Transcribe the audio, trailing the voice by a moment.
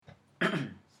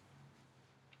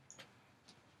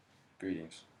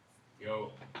Greetings.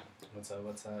 Yo. What's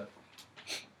up?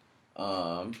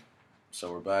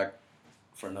 So we're back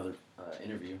for another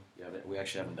interview. Yeah, we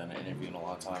actually haven't done an interview in a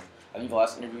long time. I think the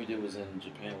last interview we did was in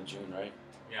Japan in June, right?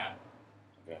 Yeah.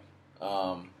 Okay.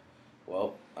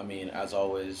 Well, I mean, as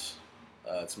always,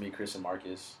 it's me, Chris, and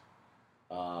Marcus.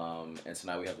 And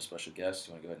tonight we have a special guest.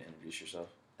 You want to go ahead and introduce yourself?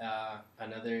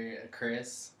 Another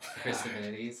Chris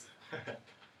Divinities.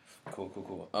 Cool.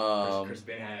 Chris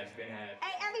Ben had.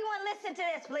 Hey, everyone, listen to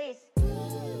this, please.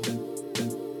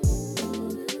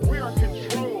 We are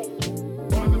controlled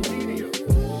by the media.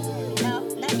 No,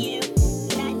 not you.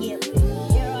 Not you.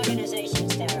 Your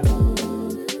organization's terrible.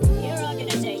 Your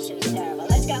organization's terrible.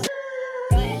 Let's go.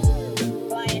 Go ahead.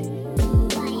 Quiet.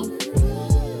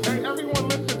 Hey, everyone,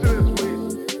 listen to this,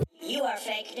 please. You are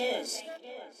fake news.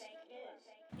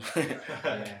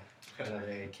 Yeah,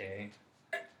 another AK.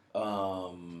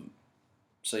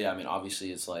 So yeah, I mean,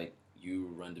 obviously it's like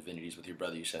you run Divinities with your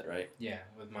brother, you said, right? Yeah,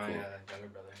 with my Cool. younger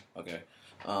brother. Okay.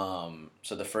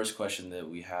 So the first question that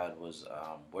we had was,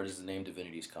 where does the name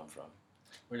Divinities come from?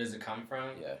 Where does it come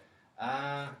from?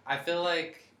 Yeah. I feel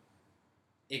like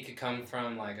it could come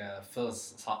from like a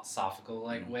philosophical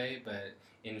way, but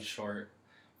in short,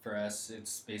 for us,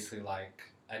 it's basically like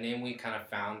a name we kind of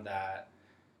found that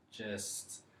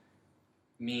just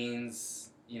means,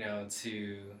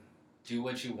 to do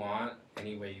what you want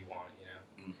any way you want,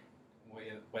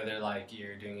 whether like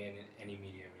you're doing it in any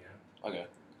medium, Okay.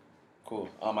 Cool.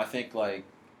 I think like,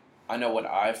 I know when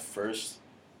I first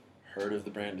heard of the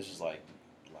brand, this is like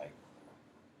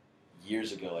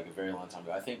years ago, like a very long time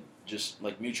ago. I think just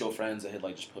like mutual friends that had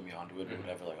like just put me onto it or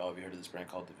whatever. Like, oh, have you heard of this brand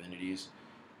called Divinities?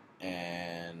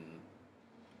 And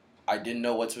I didn't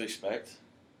know what to expect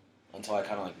until I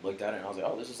kind of like looked at it and I was like,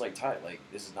 oh, this is like tight. Like,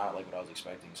 this is not like what I was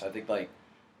expecting. So I think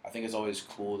it's always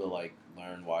cool to like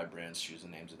learn why brands choose the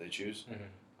names that they choose.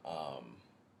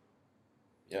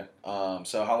 Yeah.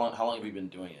 So how long have you been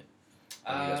doing it?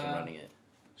 How long have you guys been running it?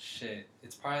 Shit,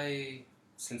 it's probably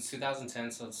since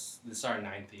 2010, so this is our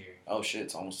 9th year. Oh shit,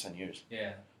 it's almost 10 years.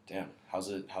 Yeah. Damn. How's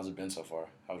it been so far?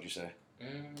 How would you say?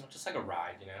 Just like a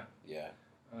ride, Yeah.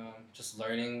 just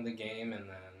learning the game and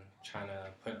then trying to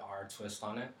put our twist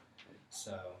on it.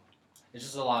 So it's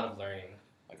just a lot of learning.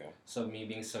 Okay. So me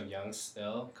being so young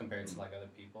still compared to like other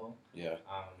people, Yeah.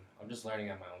 I'm just learning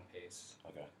at my own pace.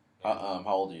 Okay. Yeah. How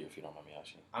old are you, if you don't mind me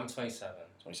asking? I'm 27.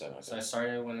 27. Okay. So I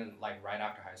started when right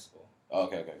after high school. Oh,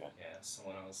 okay. Yeah, so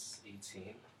when I was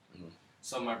 18. Mhm.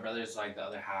 So my brother's like the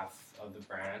other half of the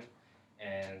brand,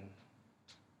 and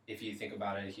if you think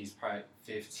about it, he's probably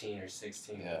 15 or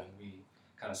 16 Yeah. when we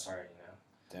kind of started,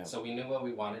 Damn. So we knew what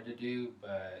we wanted to do,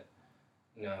 but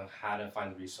how to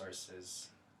find the resources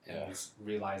and Yeah. just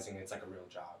realizing it's like a real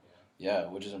job. Yeah,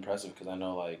 which is impressive because I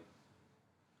know like,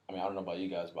 I mean, I don't know about you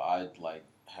guys, but I like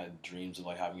had dreams of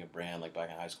like having a brand like back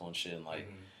in high school and shit, and like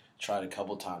tried a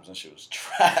couple times and shit was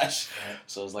trash. Right.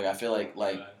 So it's like I feel like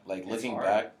It's looking hard.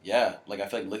 back, yeah, like I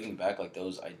feel like looking back, like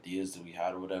those ideas that we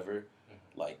had or whatever,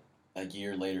 like a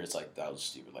year later, it's like that was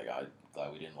stupid. Like I'm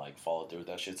glad we didn't like follow through with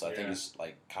that shit. So I think Yeah. it's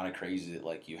like kind of crazy that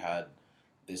like you had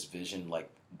this vision like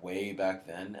way back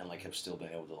then and like have still been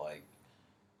able to like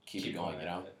keep it going,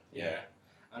 at it. Yeah.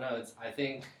 I know. I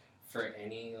think for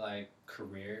any like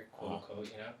career, quote unquote,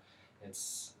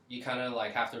 it's you kind of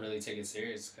like have to really take it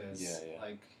serious because Yeah.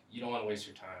 like you don't want to waste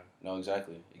your time. No,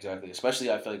 exactly. Especially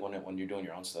I feel like when you're doing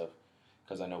your own stuff,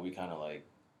 because I know we kind of like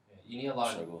You need a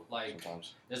lot struggle of like.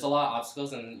 sometimes. There's a lot of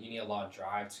obstacles and you need a lot of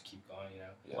drive to keep going.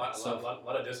 Yeah. A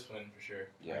lot of discipline for sure.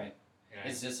 Yeah. Right? Yeah.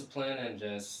 It's discipline and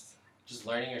just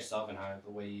learning yourself and how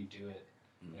the way you do it.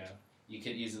 You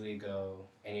could easily go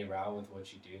any route with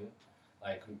what you do,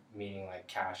 like meaning like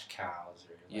cash cows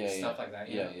or like stuff like that.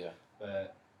 Yeah.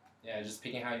 But yeah, just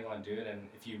picking how you want to do it, and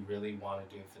if you really want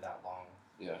to do it for that long.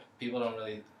 Yeah. People don't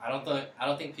really. I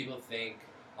don't think people think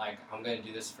like I'm gonna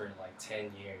do this for like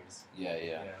 10 years. Yeah.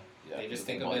 They just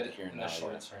think people of like it to hear in now, the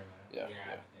short term. Yeah.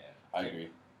 Yeah. I agree.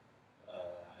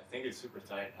 I think it's super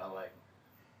tight how like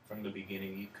from the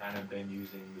beginning you've kind of been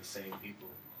using the same people.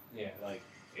 Yeah. Like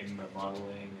in the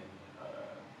modeling and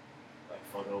like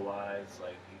photo wise,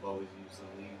 like you've always used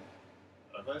the lead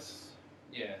of us,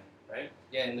 Yeah. right?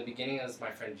 Yeah. In the beginning, it was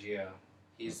my friend Gio.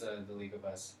 He's the League of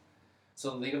Us. So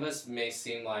the League of Us may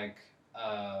seem like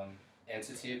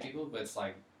entity of people, but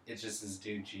it's just this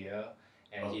dude Gio,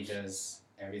 and he does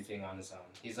everything on his own.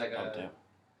 He's like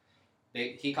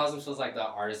he calls himself like the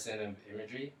artisan of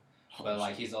imagery, but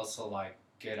like he's also like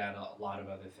good at a lot of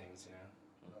other things.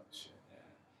 Oh shit. Yeah.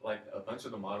 Like a bunch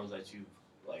of the models that you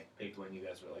like picked when you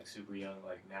guys were like super young,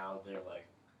 like now they're like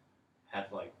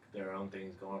have like their own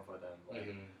things going for them.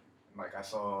 Like like I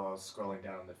saw scrolling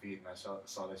down the feed and I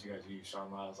saw that you guys used Sean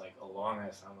Miles like a long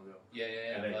ass time ago. Yeah.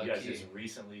 And then you guys low-key. just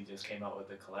recently just came out with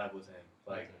a collab with him.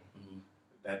 Like Mhm.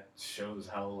 that shows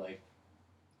how like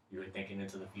you're thinking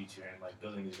into the future and like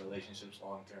building these relationships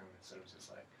long term instead of just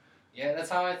like Yeah, that's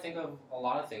how I think of a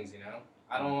lot of things, you know?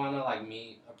 I don't want to, like,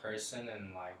 meet a person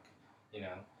and, like, you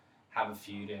know, have a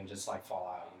feud and just, like, fall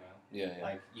out, you know? Yeah.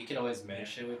 Like, you can always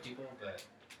mesh shit with people, but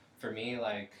for me,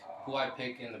 like, who I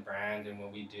pick in the brand and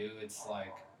what we do, it's,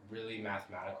 like, really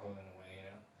mathematical in a way, you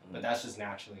know? But that's just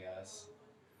naturally us.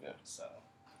 Yeah. So.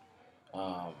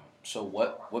 So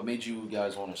what made you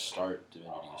guys want to start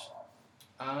Divinities?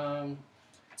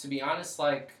 To be honest,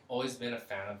 like, always been a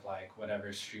fan of, like, whatever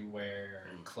streetwear or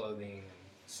clothing and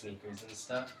sneakers and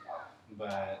stuff.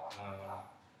 But,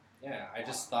 yeah, I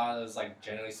just thought it was, like,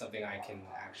 generally something I can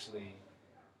actually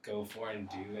go for and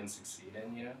do and succeed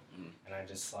in, you know? And I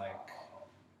just, like,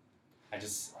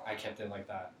 I kept it like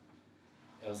that.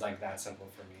 It was, like, that simple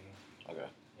for me. Okay.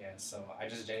 Yeah, so I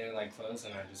just genuinely like clothes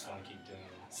and I just want to keep doing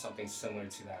something similar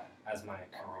to that as my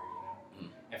career, you know?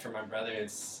 And for my brother,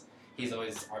 he's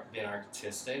always been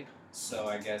artistic, so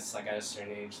I guess like at a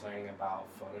certain age learning about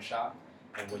Photoshop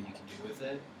and what you can do with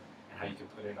it and how you can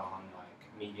put it on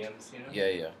like mediums, you know?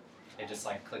 Yeah. It just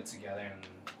like clicked together and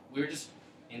we were just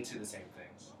into the same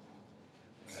things.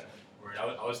 So, Word.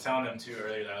 I was telling them too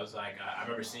earlier that I was like, I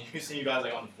remember seeing you guys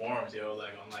like on the forums, yo,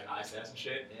 like on like ISS and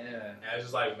shit. yeah. And it was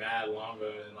just like mad long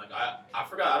ago, and like I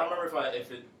forgot. I don't remember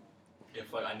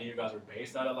if like I knew you guys were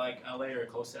based out of like LA or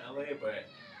close to LA, but it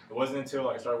wasn't until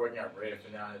like I started working at Riff,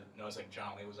 and then I noticed like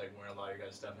John Lee was like wearing a lot of your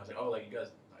guys' stuff, and I was like, oh, like you guys,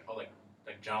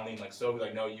 like John Lee, and, like so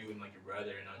like know you and like your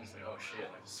brother, and I was just like, oh shit,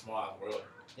 like it's a small ass world.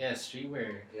 Yeah,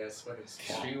 streetwear. Yeah, it's fucking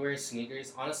small. Streetwear,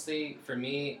 sneakers. Honestly, for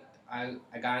me, I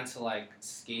got into like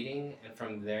skating and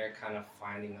from there kind of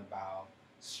finding about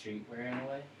streetwear in a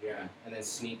way. Yeah, And then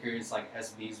sneakers, like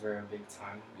SBs were a big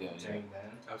time Yeah. during then.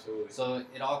 absolutely. So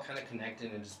it all kind of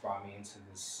connected and just brought me into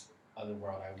this other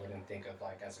world I wouldn't think of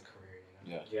like as a career,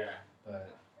 you know? Yeah,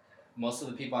 But most of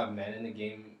the people I've met in the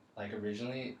game, like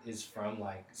originally, is from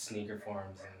like sneaker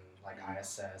forums and like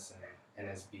ISS and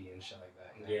NSB and shit like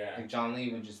that. You know? Yeah. Like John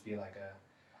Lee would just be like a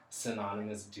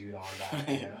synonymous dude on that,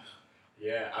 you know?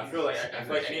 yeah. I feel like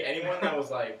anyone that was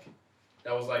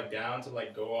like down to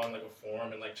like go on like a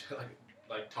forum and like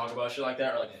talk about shit like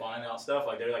that or like find out stuff,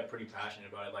 like they're like pretty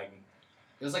passionate about it. Like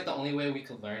It was like the only way we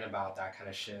could learn about that kind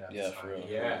of shit at Yeah, the time, for real.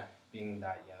 yeah, being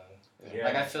that young. yeah.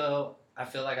 Like I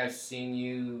feel like I've seen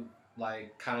you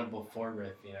like kind of before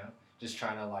Riff, you know, just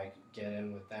trying to like get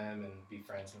in with them and be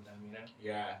friends with them, you know.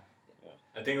 Yeah.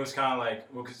 I think it was kind of like,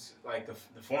 well, cause like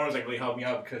the forums like really helped me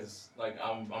out because like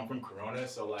I'm from Corona,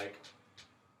 so like,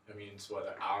 I mean it's what,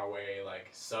 an hour away, like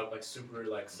super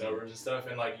like suburbs and stuff,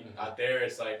 and like out there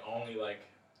it's like only like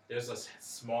there's a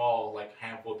small like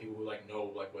handful of people who like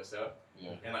know like what's up,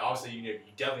 Yeah. and like obviously you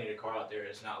definitely need a car out there.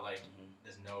 It's not like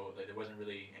there's no like there wasn't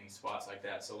really any spots like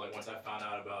that. So like once I found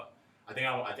out about, I think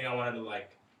I wanted to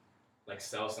like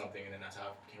sell something, and then that's how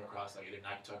I came across like either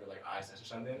Nike Talk or like ISS or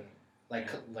something. Like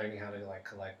learning how to like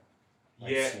collect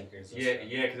like, Yeah, sneakers. And Yeah, stuff.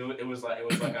 yeah, because it was like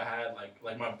I had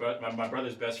like my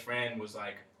brother's best friend was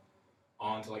like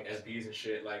on to like SBs and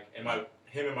shit, like and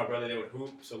him and my brother, they would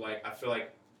hoop, so like I feel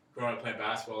like growing up playing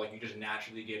basketball, like you just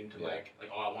naturally get into like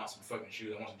oh, I want some fucking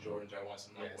shoes, I want some Jordans, or I want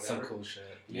some like Yeah, some whatever. cool shit.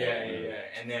 Yeah,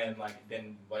 and then I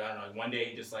don't know, one day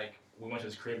he just like we went to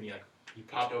his crib and he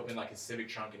popped open like his Civic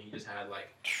trunk and he just had like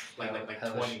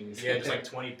Hella 20 shoes. just like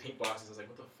 20 pink boxes. I was like,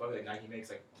 what the fuck? Like Nike makes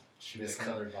like shoes This that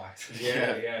come- color box.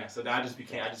 yeah. So then I just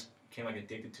became like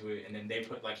addicted to it, and then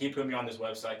he put me on this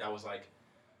website that was like,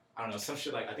 I don't know, some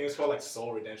shit like I think it was called like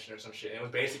Soul Redemption or some shit. And it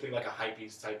was basically like a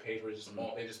hypebeast type page where it's just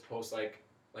they just post like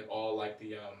all like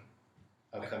the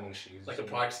Upcoming shoes. like the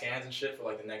product scans and shit for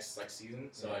like the next like season.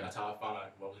 So like, that's how I found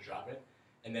out what was dropping,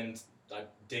 and then like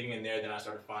digging in there, then I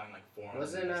started finding like forums.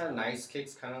 Wasn't and stuff. Nice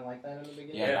Kicks kind of like that in the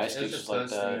beginning? Yeah, Nice It was Kicks just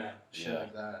was like posting that. shit Yeah.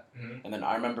 like that. And then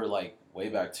I remember like way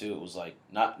back too, it was like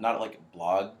not like a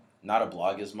blog, not a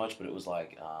blog as much, but it was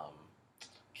like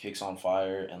Kicks on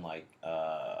Fire and like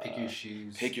Pick your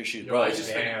shoes. Pick Your Shoes, Yo, bro. I It's just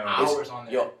just spent Damn. hours on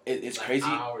there. yo, it's Like crazy.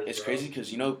 hours, It's bro. crazy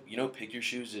because you know Pick Your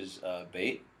Shoes is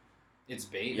bait. It's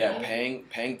bait. Yeah, man.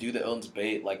 Pang dude that owns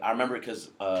bait. Like I remember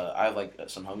because I have like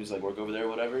some homies like work over there or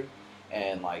whatever,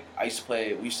 and like we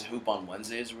used to hoop on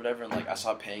Wednesdays or whatever, and like I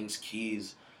saw Pang's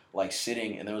keys like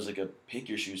sitting, and there was like a Pick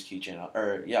Your Shoes keychain.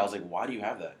 Or yeah, I was like, why do you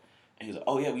have that? And he was like,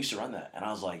 oh yeah, we used to run that, and I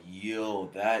was like,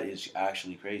 yo, that is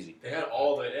actually crazy. They had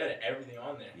everything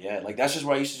on there. Yeah, like that's just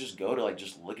where I used to just go to like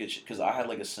just look at shit, because I had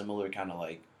like a similar kind of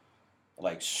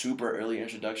like super early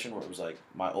introduction where it was like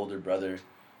my older brother,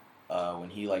 when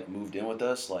he like moved in with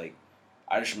us, like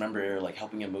I just remember like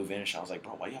helping him move in, and I was like,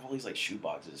 bro, why do you have all these like shoe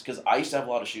boxes? Because I used to have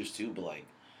a lot of shoes too, but like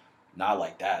not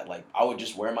like that. Like I would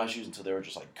just wear my shoes until they were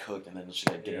just like cooked, and then just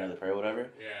like get another pair or whatever.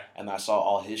 Yeah. And I saw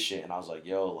all his shit, and I was like,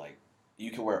 yo, like you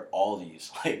can wear all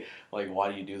these. Like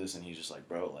why do you do this? And he's just like,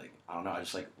 bro, like I don't know, I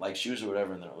just like shoes or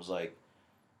whatever. And then it was like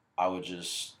I would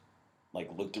just like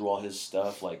look through all his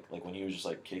stuff, like when he was just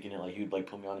like kicking it, like he would like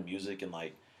put me on to music, and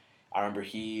like I remember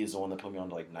he is the one that put me on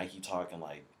to like Nike Talk, and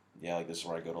like yeah, like this is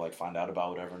where I go to like find out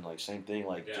about whatever, and like same thing,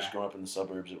 like just growing up in the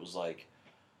suburbs, it was like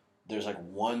there's like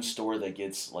one store that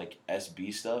gets like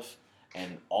SB stuff,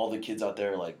 and all the kids out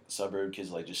there like suburb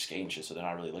kids like just skate and shit, so they're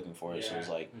not really looking for it. So it was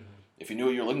like if you knew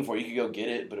what you were looking for, you could go get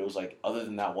it, but it was like other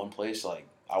than that one place, like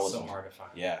I wasn't so hard to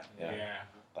find. Yeah.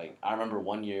 Like I remember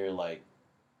one year like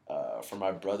for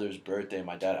my brother's birthday,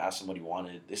 my dad asked him what he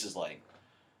wanted. This is like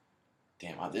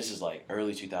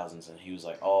early 2000s, and he was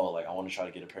like, oh, like I want to try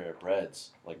to get a pair of breads,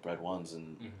 like bread ones,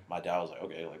 and my dad was like,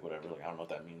 okay, like whatever, like I don't know what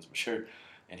that means, but sure.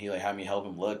 And he like had me help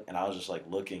him look, and I was just like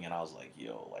looking, and I was like,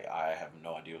 yo, like I have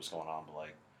no idea what's going on, but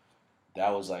like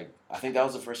that was like I think that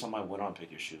was the first time I went on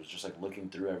Pick Your Shoes, just like looking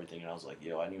through everything, and I was like,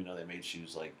 yo, I didn't even know they made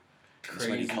shoes like this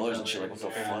many colors and shit, like what the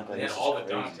fuck, like They had this all is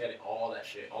the crazy. dunks, they had all that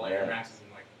shit, all like Air Maxes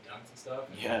and like dunks and stuff.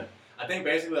 Yeah. I think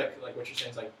basically like what you're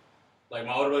saying is like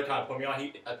my older brother kind of put me on.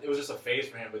 It was just a phase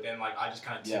for him, but then like I just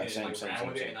kind of took it and like ran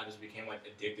with it, and I just became like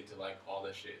addicted to like all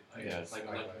this shit, like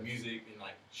like music and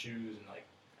like shoes and like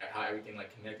how everything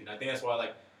like connected. I think that's why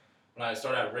like when I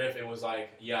started at Riff, it was like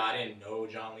I didn't know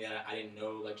John Lee, I didn't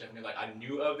know like Jeff, like I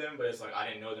knew of them, but it's like I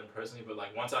didn't know them personally. But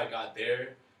like once I got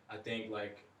there, I think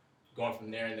like going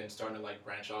from there and then starting to like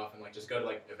branch off and like just go to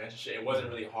like events and shit, it wasn't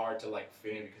really hard to like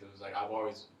fit in because it was like I've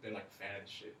always been like a fan of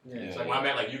this shit. It's like when I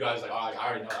met like you guys, like I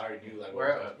already knew like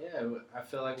what's up. I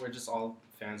feel like we're just all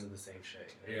fans of the same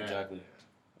shit. Yeah. Exactly.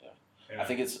 Yeah. I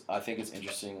think it's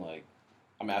interesting. Like,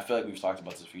 I mean, I feel like we've talked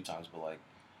about this a few times, but like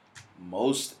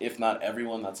most, if not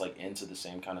everyone, that's like into the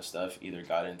same kind of stuff either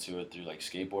got into it through like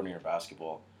skateboarding or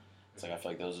basketball. It's like I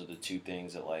feel like those are the two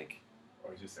things that like.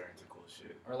 Or just they're into cool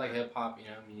shit. Or like hip hop, you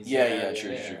know, music. Yeah,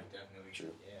 true. Definitely True.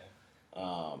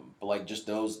 Yeah. But like just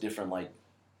those different like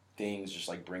things just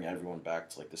like bring everyone back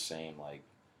to like the same like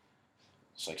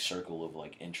it's like circle of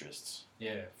like interests.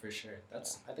 Yeah, for sure.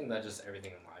 I think that's just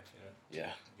everything in life, you know.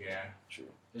 Yeah. True.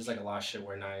 There's like a lot of shit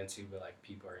we're not into, but like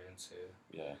people are into.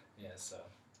 Yeah. Yeah, so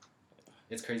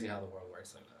it's crazy how the world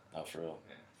works like that. Oh, for real.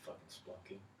 Yeah. Fucking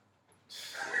Splunky.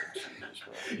 Yeah, Jesus,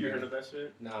 bro. You heard of that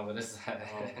shit? No, but this is Oh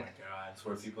my god. It's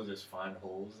where people just find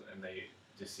holes and they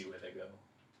just see where they go.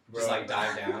 just like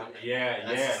dive down.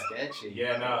 Yeah. Sketchy.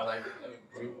 Yeah, no, like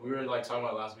we were like talking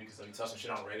about last week because like we saw some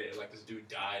shit on Reddit. Like this dude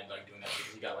died like doing that shit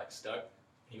 'cause he got like stuck.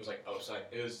 He was like, oh, so like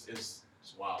it's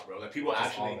wild, bro. Like people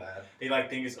Just all actually bad. they like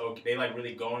think it's okay. They like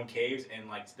really go in caves and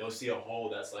like they'll see a hole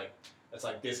that's like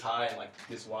this high and like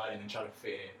this wide and then try to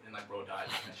fit it and like bro died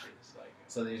doing that shit. It's like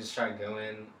So they just try to go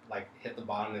in, like hit the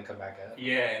bottom and come back up.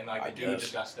 yeah, and like I the dude guess.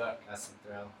 just got stuck. That's the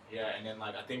thrill. Yeah, and then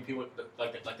like I think people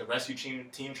like the rescue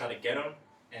team tried to get him,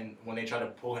 and when they tried to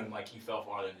pull him, like he fell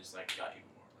farther and just like got even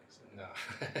more like. So,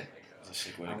 No. like, It's a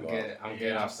sick way to I'm go. good. I'm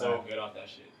good I'm off so that. good off that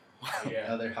shit. Yeah.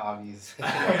 Other hobbies.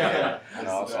 Yeah. I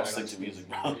know, I'll stick to music,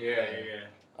 bro. Yeah.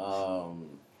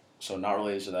 So not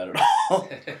related to that at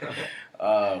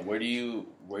all. Where do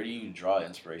you draw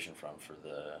inspiration from for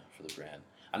the brand?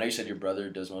 I know you said your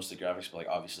brother does most of the graphics, but like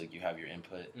obviously like, you have your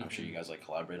input. I'm sure you guys like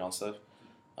collaborate on stuff.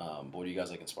 But what are you guys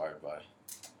like inspired by?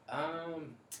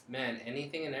 Man,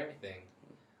 anything and everything,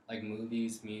 like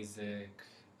movies, music,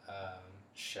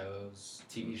 shows,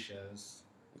 TV shows,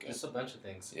 Okay. just a bunch of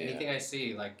things. Yeah. Anything I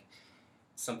see, like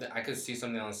something I could see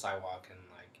something on the sidewalk, and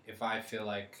like if I feel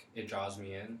like it draws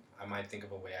me in, I might think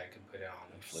of a way I could put it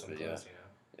on Flip some it, clothes,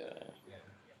 Yeah.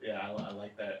 Yeah, I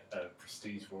like that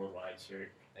Prestige Worldwide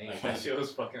shirt. Thank Like, you. that shit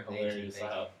was fucking Thank you, hilarious.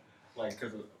 thank you. Like,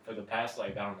 cause for the past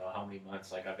like I don't know how many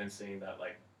months, like I've been seeing that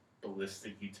like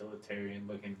ballistic utilitarian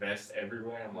looking vest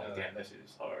everywhere. I'm like, Yeah. damn, that shit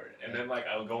is hard. And then like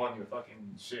I'll go on your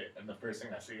fucking shit, and the first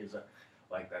thing I see is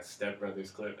like that Step Brothers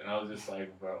clip, and I was just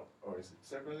like, bro, or is it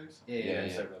Step Brothers? Yeah.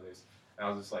 Step Brothers. And I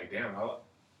was just like, damn,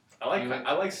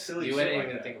 I like silly You shit wouldn't like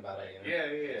even that. think about it, you know?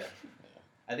 Yeah.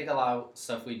 I think a lot of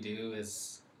stuff we do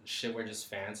is shit we're just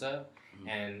fans of, Mhm.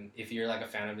 and if you're like a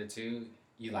fan of it too,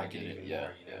 you like it get it, even yeah,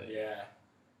 more, you know? Yeah.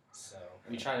 So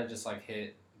we try to just like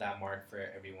hit that mark for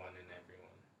everyone and everyone.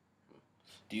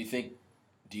 Do you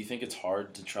think it's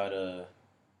hard to try to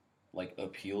like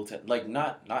appeal to like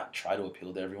not try to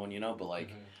appeal to everyone, you know, but like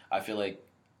I feel like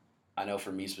I know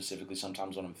for me specifically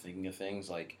sometimes when I'm thinking of things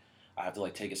like I have to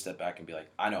like take a step back and be like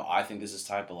I know I think this is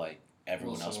type but like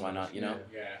everyone Well, else might someone not, you know?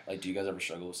 Yeah. Like do you guys ever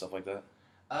struggle with stuff like that?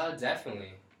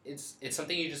 Definitely. it's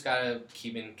something you just gotta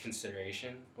keep in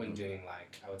consideration when doing,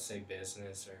 like, I would say,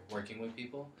 business or working with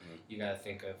people. You gotta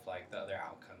think of, like, the other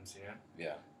outcomes, you know.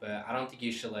 Yeah. But I don't think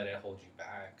you should let it hold you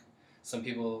back. Some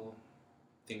people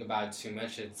think about it too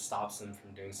much; it stops them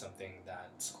from doing something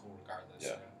that's cool, regardless. Yeah.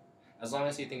 You know? As long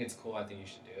as you think it's cool, I think you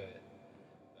should do it.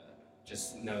 But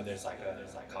just know there's like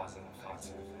cause and effect.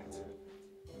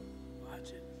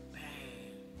 Watch it.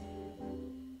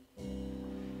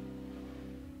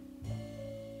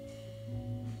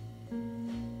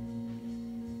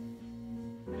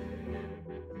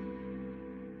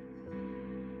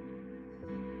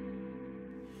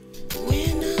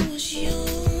 When I was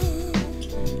young,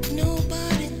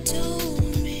 nobody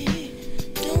told me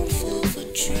don't fall for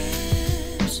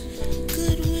traps.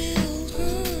 Goodwill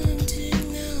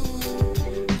hunting, now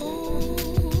I'm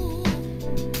old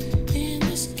in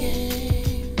this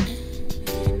game,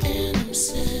 and I'm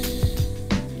set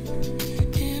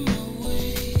in my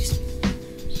ways.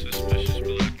 Suspicious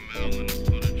blackmail in a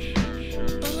footage.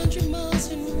 100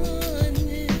 miles and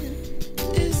running.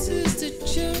 This is the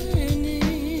journey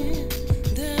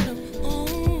that I'm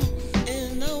on,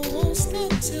 and I won't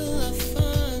stop till I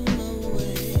find my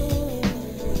way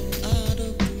out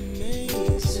of the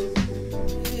maze.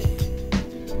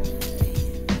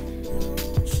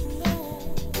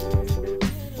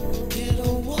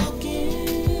 Ghetto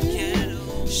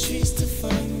walking, streets to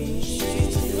find me.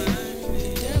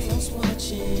 The devil's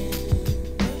watching.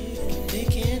 They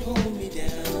can't hold me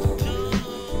down.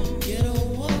 Ghetto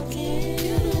walking,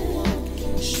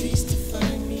 streets to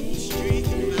find me.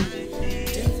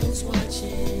 Devil's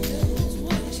watching.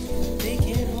 They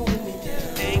can't hold me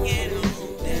down. They can't hold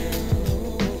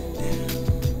me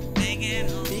down. They can't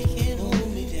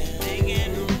hold me down.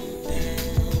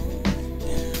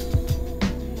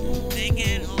 They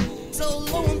can't hold. So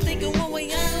low, I'm thinking one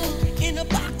way out. In a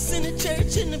box, in a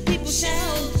church, and the people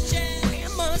shout.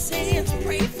 Grandma's hands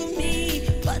pray for me,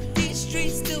 but these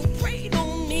streets still prayed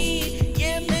on me.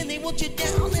 Yeah, man, they want you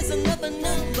down as another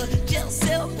number. Jail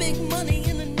cell, big money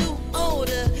in a new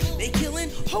order. They killing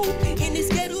hope in these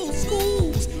ghetto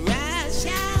schools. Rise,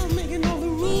 shout, making all the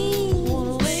rules.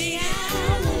 One way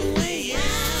out, one way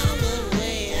out, one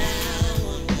way out,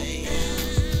 one way out.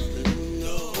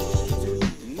 No,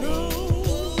 no,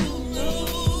 no,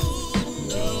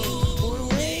 no. One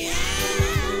way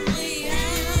out, way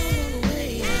out,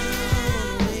 way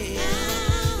out, way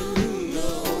out.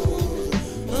 No,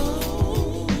 no,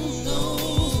 no,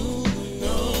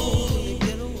 no.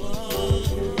 Get a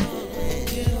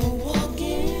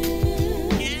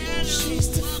walking, streets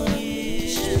to find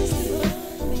me.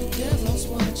 The devil's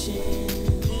watching.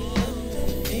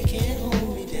 They can't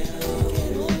hold me down.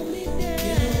 Get a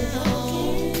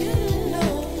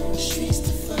walking, streets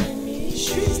to find me.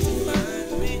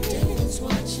 Devil's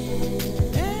watching.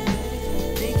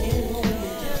 They can't hold me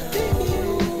down. They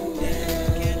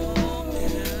can't hold me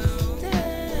down.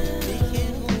 They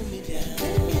can't hold me down.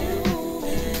 They can't hold me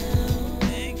down.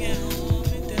 They can't hold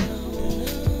me down.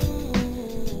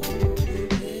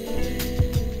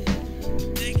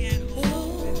 They can't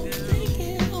hold me down. They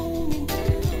can't hold me down.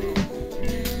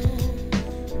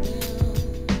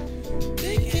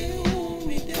 They can't hold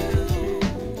me down.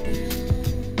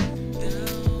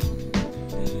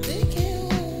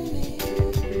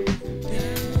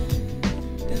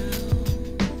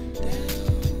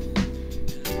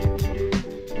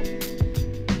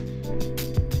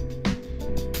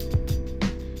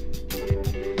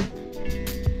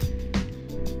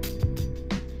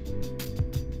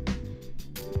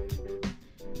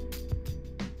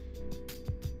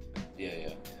 Yeah.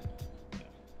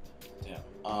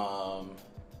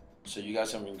 So you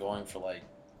guys have been going for like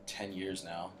 10 years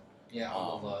now. Yeah,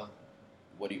 although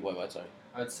What? Sorry.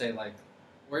 I would say, like,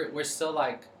 we're still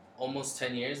like almost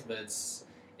 10 years, but it's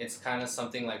kind of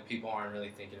something like people aren't really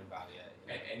thinking about yet.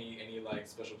 And any like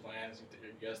special plans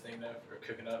you guys think of or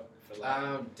cooking up for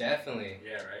like? Definitely.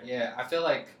 Yeah, right. Yeah, I feel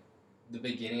like the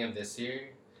beginning of this year,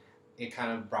 it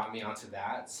kind of brought me onto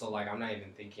that. So like, I'm not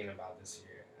even thinking about this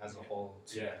year as a whole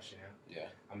too much, you know. Yeah.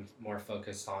 I'm more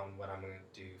focused on what I'm gonna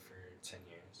do for 10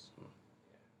 years. Yeah.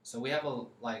 So we have a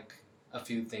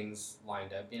few things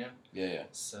lined up, you know. Yeah.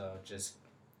 So just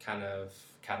kind of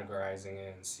categorizing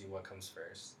it and see what comes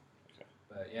first. Okay.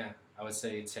 But yeah, I would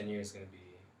say 10 years is gonna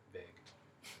be big.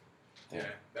 Yeah,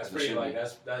 that's It pretty should like be.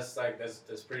 that's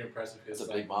pretty impressive. It's a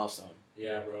like, big milestone.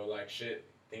 Yeah, bro. Like shit,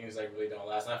 things like really don't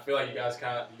last. And I feel like you guys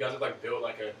have like built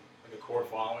like a core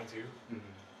following too. Mm-hmm.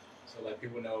 So like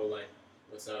people know like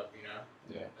what's up, you know.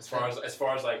 Yeah. As far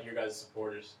as like your guys'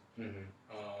 supporters. Mm-hmm.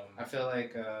 I feel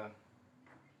like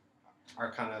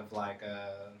our kind of like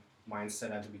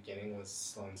mindset at the beginning was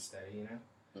slow and steady, you know.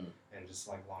 and just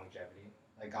like longevity.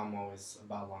 Like I'm always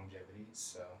about longevity,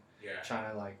 so Yeah.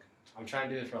 I'm trying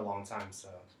to do it for a long time, so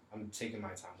I'm taking my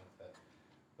time with it.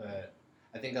 But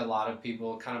I think a lot of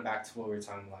people, kind of back to what we were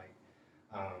talking, like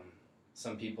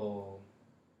some people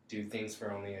do things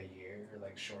for only a year or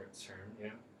like short term, you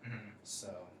know. Mm-hmm.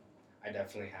 So I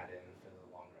definitely had it in for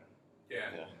the long run. Yeah.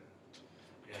 Yeah.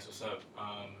 Yeah. So what's up?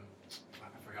 I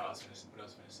forgot what I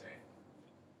was gonna say.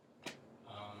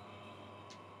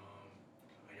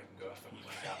 I can go. I fucking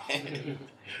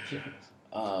blanked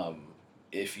out.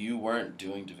 If you weren't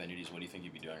doing Divinities, what do you think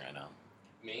you'd be doing right now?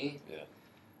 Me? Yeah.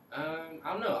 I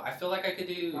don't know. I feel like I could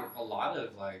do a lot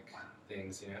of like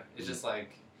things, you know. It's just like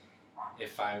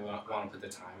if I want to put the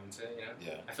time into it, you know.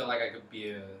 Yeah. I feel like I could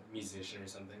be a musician or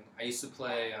something. I used to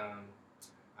play,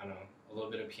 I don't know, a little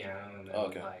bit of piano, and then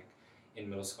like in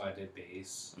middle school I did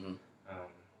bass. Mhm.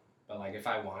 But like if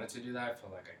I wanted to do that, I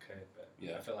feel like I could. But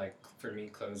Yeah. I feel like for me,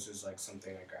 clothes is like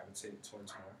something I gravitate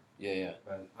towards more. Yeah, yeah.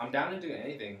 But I'm down to do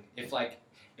anything. If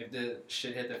the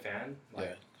shit hit the fan, like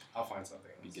Yeah. I'll find something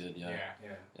Be else. good, yeah.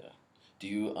 Yeah. Do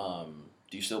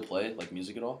you still play like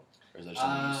music at all? Or is that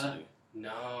something you used to do?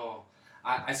 No,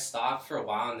 I stopped for a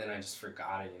while and then I just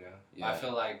forgot it. You know. Yeah. I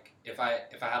feel like if I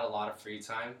had a lot of free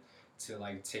time to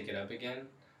like take it up again,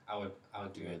 I would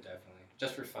do it definitely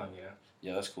just for fun. You know.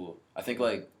 Yeah, that's cool. I think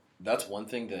like that's one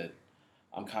thing that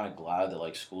I'm kind of glad that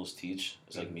like schools teach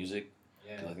is like music.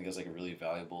 Yeah. Because I think that's like a really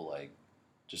valuable like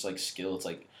just like skill. It's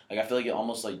like I feel like it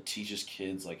almost like teaches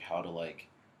kids like how to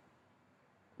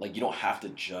like you don't have to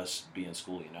just be in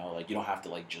school, you know, like you don't have to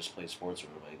like just play sports or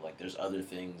like there's other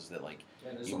things that like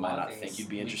there's you a might lot of not think things you'd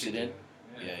be we interested could in.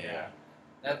 do. Yeah.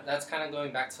 That's kind of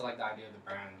going back to like the idea of the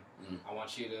brand. Mhm. I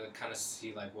want you to kind of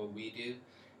see like what we do,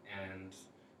 and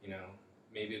you know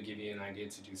maybe it'll give you an idea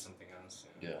to do something else.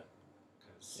 You know? Yeah.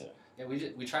 Cause,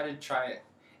 we try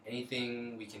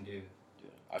anything we can do. Yeah.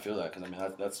 I feel that because I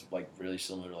mean that's like really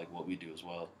similar to like what we do as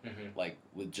well. Mm-hmm. Like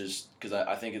with just because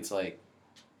I think it's like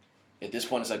at this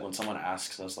point it's like when someone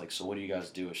asks us like so what do you guys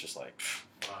do, it's just like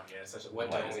Fuck, yeah, it's such a What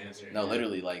wide don't we answer. no,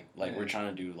 literally like Yeah. we're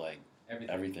trying to do like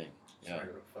everything. Trying Yeah. to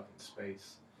go to fucking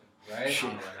space. Right?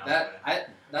 Shit.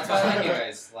 That's why I like you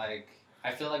guys. Like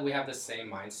I feel like we have the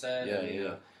same mindset. Yeah, and,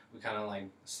 yeah. We kind of like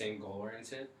same goal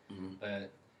oriented. Mhm.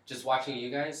 But just watching you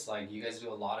guys, like you guys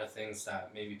do a lot of things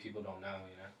that maybe people don't know.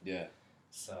 You know. Yeah.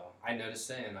 So I noticed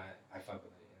it and I fuck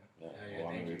with it. You know. Yeah. Yeah, Well,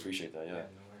 I mean, thank we you. appreciate that. Yeah. No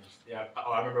worries. Yeah,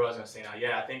 I remember what I was gonna say now.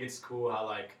 Yeah, I think it's cool how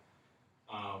like,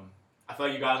 I feel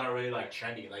like you guys aren't really like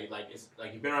trendy. Like it's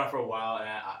like you've been around for a while, and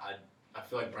I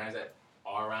feel like brands that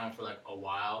are around for like a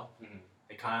while, Mhm.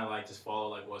 they kind of like just follow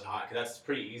like what's hot. Cause that's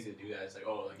pretty easy to do that. It's like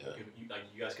oh like Yeah.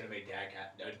 you guys could have made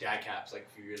dad caps like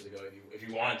a few years ago if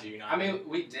you wanted to. You know. I mean,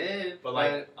 we did, But,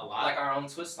 like, a lot. like our own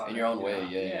twist on it. In your own you way, know?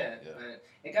 yeah. But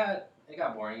it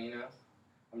got boring, you know.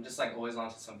 I'm just like always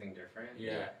onto something different.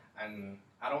 Yeah. And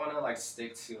I don't want to like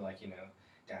stick to like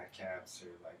dad caps or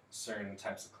like certain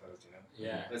types of clothes, you know.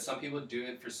 Yeah. But some people do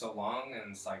it for so long,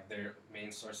 and it's like their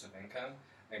main source of income.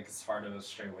 Like it's hard to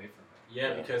stray away from it.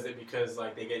 Yeah, because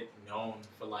like they get known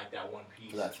for like that one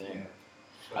piece. For that thing.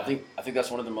 Yeah. I think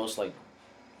that's one of the most like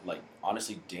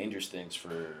honestly dangerous things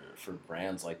for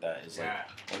brands like that is like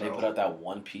when they put out that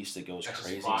one piece that goes That's just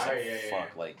crazy. It's fire, like yeah,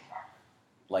 fuck,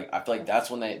 like I feel like that's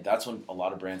when a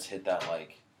lot of brands hit that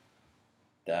like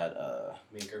that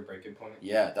Make or break it point.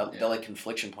 that like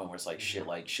confliction point where it's like shit,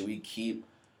 like should we keep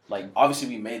like obviously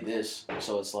we made this,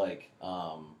 so it's like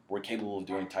we're capable of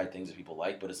doing tight things that people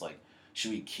like, but it's like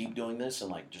should we keep doing this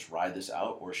and like just ride this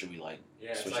out, or should we like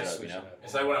it's switch like it up, switch you know? it up.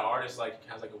 It's like when an artist like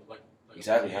has like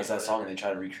Exactly, has that song and they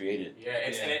try to recreate it. Yeah,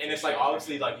 it's Yeah, and for it's like sure.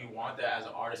 obviously like you want that as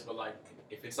an artist, but like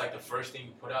if it's like the first thing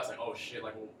you put out, it's like oh shit,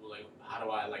 like like how do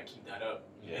I like keep that up?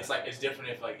 Yeah. It's like it's different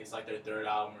if like it's like their third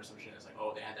album or some shit. It's like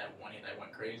oh they had that one hit that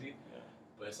went crazy, Yeah.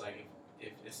 but it's like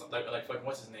if it's like fucking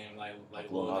what's his name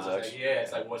like Lil Nas Nas X? X. Yeah,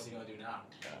 it's like what's he gonna do now?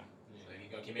 Yeah. It's like he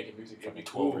gonna keep making music. It'd be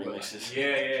Fucking 12 cool, but, like, remixes. yeah,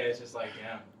 it's just like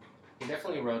yeah, He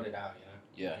definitely wrote it out, you know.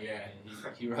 Yeah. yeah.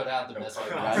 He wrote out the best way.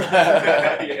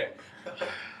 Yeah.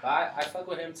 But I fuck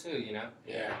with him too, you know.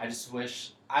 Yeah. I just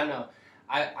wish I don't know.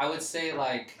 I would say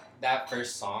like that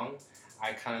first song,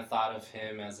 I kind of thought of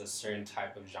him as a certain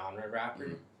type of genre rapper,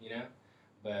 you know.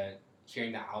 But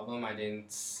hearing the album, I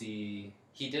didn't see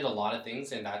he did a lot of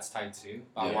things, and that's tight too.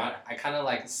 But Yeah. I kind of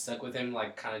like stuck with him,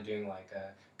 like kind of doing like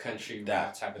a country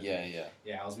rap type of thing. Yeah.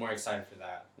 Yeah, I was more excited for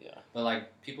that. Yeah. But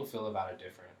like people feel about it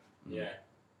different. Yeah.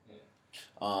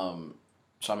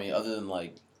 So I mean, other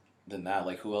than that,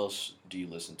 like who else do you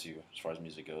listen to as far as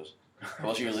music goes? Who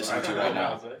else are you listening to right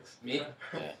now? Me?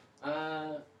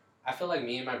 Yeah. I feel like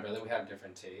me and my brother, we have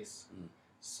different tastes. Mm.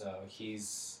 So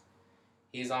he's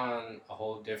he's on a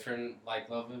whole different like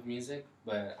level of music,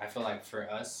 but I feel like for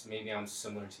us, maybe I'm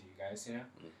similar to you guys, you know.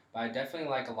 But I definitely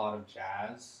like a lot of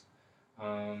jazz.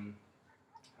 I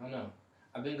don't know.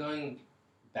 I've been going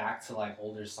back to like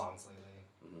older songs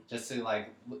lately, just to like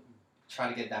try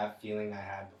to get that feeling I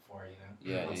had before,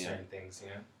 you know, on certain things, you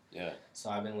know. Yeah. So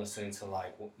I've been listening to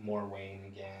like more Wayne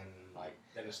again, like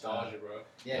That nostalgia, bro.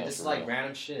 yeah, No, just for like real.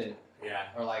 random shit. Yeah.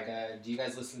 Or like, do you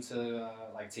guys listen to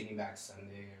like Taking Back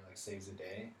Sunday or like Saves the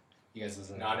Day? You guys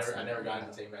listen? No, I never got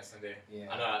into Take Back Sunday. Yeah.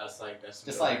 I know that's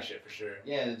Just some like- shit for sure.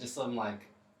 Yeah, just some like,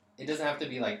 it doesn't have to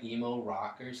be like emo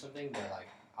rock or something, but like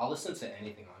I'll listen to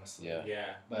anything honestly. Yeah. Yeah.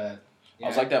 But yeah. I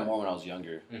was like that more when I was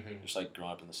younger. Mhm. Just like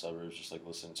growing up in the suburbs, just like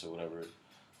listening to whatever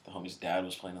the homie's dad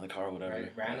was playing in the car or whatever.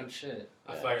 Right, random shit.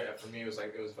 I feel like for me it was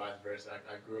vice versa.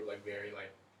 I grew up like very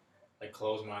like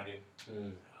closed minded.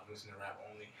 Mm. I'm listening to rap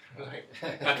only.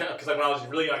 Because like when I was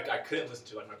really young, I couldn't listen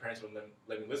to it. Like my parents wouldn't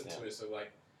let me listen to it. So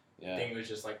like I Yeah. think it was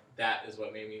just like that is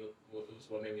what made me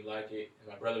like it. And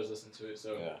my brother was listening to it.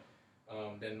 So Yeah.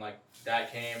 then like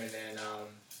that came and then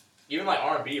even like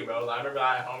R&B, bro. Like, I remember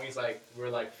I had homies like we were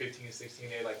like 15, 16.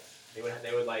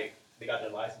 They would like they got their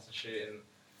license and shit and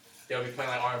they would be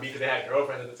playing like R&B because they had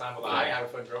girlfriends at the time. But like I didn't have a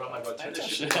fucking girlfriend. I'm like, bro, turn this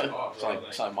shit the fuck off, It's bro. like, Like,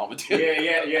 it's like mama too.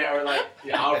 yeah. Or like,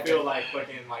 I would feel like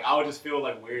fucking, like, I would just feel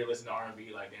like weird listening to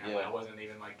R&B. Like, damn, like, Yeah. I wasn't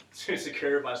even like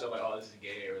secure with myself. Like, oh, this is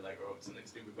gay or like, or something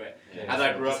stupid. But Yeah, as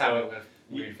I grew just up, having though,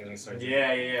 weird feelings towards it.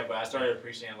 yeah. But I started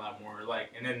appreciating a lot more. Like,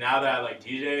 and then now that I like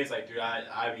DJs, like, dude, I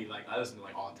listen to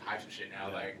like all types of shit now.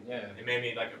 Yeah. Like, Yeah. it made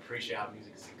me like appreciate how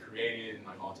music is created and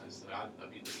like all types of stuff.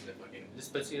 I'd be listening to fucking It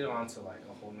just puts you onto like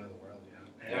a whole nother world, you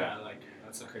know. yeah, like.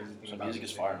 That's the crazy thing So about music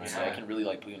is fire, man. Yeah. Like, it can really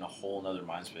like put you in a whole nother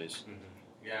mind space.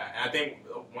 Yeah, and I think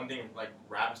one thing like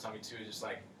rap has taught me too is just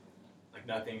like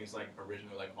nothing is like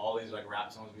original. Like all these like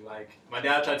rap songs be like. My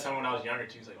dad tried to tell me when I was younger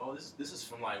too. He's like, oh, this is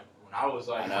from like when I was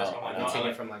like. I know, high school. I'm like, I no, know. Take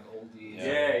like, it from like oldies.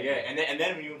 yeah. And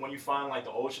then when you find like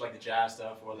the old shit, like the jazz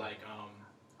stuff or like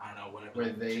I don't know whatever. Where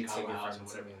like, they Chicago take it House from or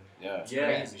whatever. something. Yeah.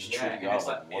 Yeah, crazy. yeah, Truly and it's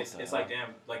got, like like, what it's the like hell?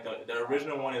 damn, like the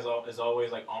original one is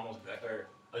always like almost better.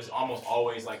 It's almost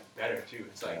always like better too.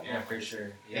 It's like Yeah, for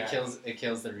sure. Yeah. It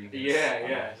kills the remix.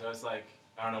 Yeah. So it's like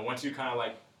I don't know. Once you kind of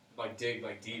like dig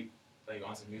like deep like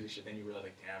on some music shit, then you realize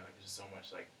like damn, like there's just so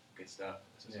much like good stuff.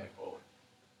 It's just Yeah. like oh,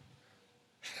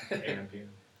 A&P.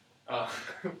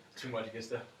 too much good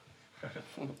stuff.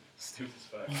 Stupid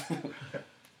as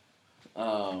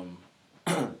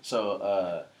fuck.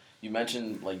 So you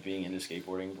mentioned like being into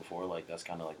skateboarding before. Like that's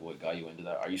kind of like what got you into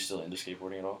that. Are you still into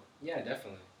skateboarding at all? Yeah,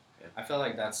 definitely. Yeah. I feel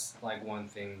like that's like one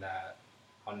thing that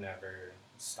I'll never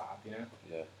stop, you know?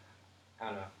 Yeah. I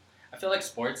don't know. I feel like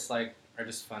sports like are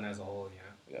just fun as a whole, you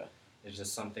know? Yeah. It's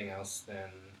just something else than,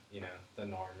 you know, the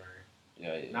norm or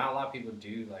Yeah. not a lot of people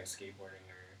do like skateboarding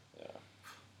or Yeah.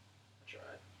 Tried.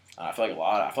 I feel like a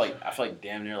lot. I feel like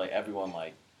damn near like everyone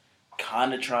like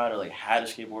kind of tried or like had a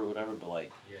skateboard or whatever, but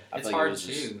like yeah. I It's feel like hard it was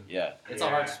just, too. yeah. It's a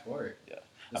hard sport. Yeah.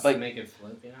 Just feel to like- make it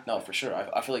flip, you know? No, for sure.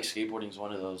 I feel like skateboarding is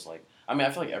one of those like I mean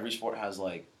I feel like every sport has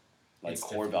like It's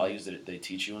core different. values that they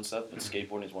teach you and stuff, but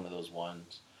skateboarding is one of those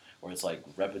ones where it's like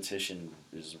repetition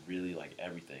is really like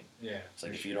everything. Yeah. It's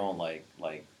like for if you sure. don't like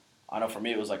I know for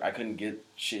me it was like I couldn't get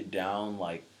shit down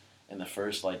like in the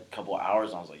first like couple of hours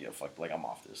and I was like yeah fuck like I'm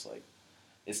off this like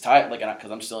it's tight like because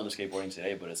I'm still into skateboarding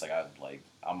today but it's like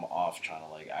I'm off trying to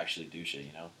like actually do shit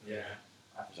you know Yeah.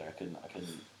 I was like I couldn't I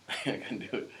couldn't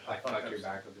do it Like fuck your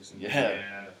back up or something.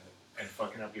 Yeah. And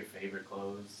fucking up your favorite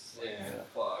clothes. Yeah.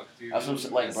 Fuck, dude. That's what I'm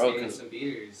saying, like, bro, Skating 'cause- some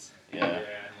beaters. yeah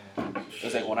Yeah. it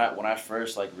was like when I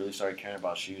first like really started caring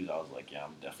about shoes I was like yeah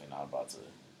I'm definitely not about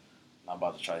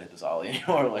to try to hit this ollie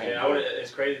anymore like Yeah,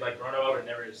 it's crazy. Like growing up, I would have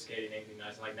never skated anything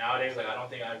nice. And like nowadays, like I don't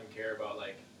think I even care about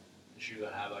like the shoes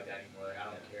I have like that anymore. Like I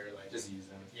don't care. Like Just use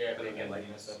them. yeah, but they get like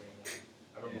messed up anymore.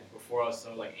 I remember before I was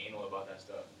so like anal about that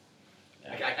stuff.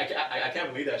 Yeah. I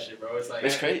can't believe that shit, bro. It's like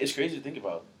It's crazy. It's crazy to think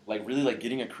about. Like really, like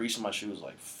getting a crease in my shoe is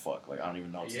like fuck. Like I don't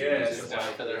even know what to Yeah, do. it's It's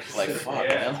just like like fuck,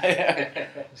 Yeah. man.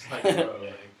 It's like, bro,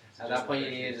 like, At that point,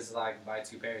 you need to just like buy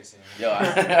 2 pairs. You Yo,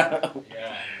 know?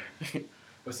 yeah.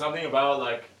 But something about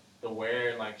like the wear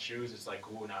and like shoes is like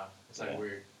cool now. It's like Yeah.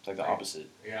 weird. it's like the opposite.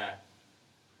 Yeah.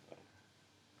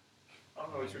 I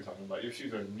don't know what you're talking about. Your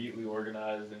shoes are neatly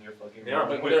organized and you're fucking. They are,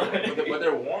 but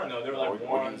they're worn though. They're like worn. Yeah, they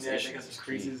Organization got is some key.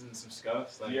 creases and some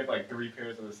scuffs. Do Like, you have like 3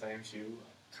 pairs of the same shoe?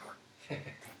 What the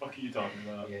fuck are you talking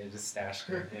about? Yeah, just stash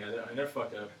them. yeah, they're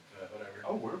fucked up. But whatever.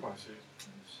 I'll wear my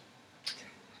shoes.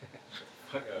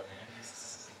 Fuck up,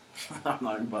 man. I'm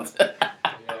not even about that.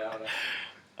 Yeah,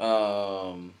 I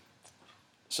don't know.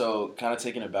 So kind of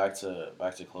taking it back to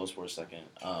clothes for a second.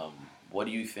 What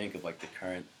do you think of like the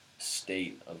current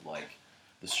state of like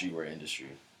the streetwear industry?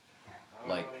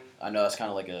 Like, I know that's kind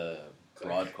of like a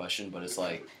broad question, but it's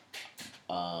like,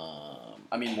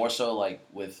 I mean, more so like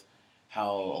with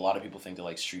how a lot of people think that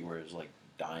like streetwear is like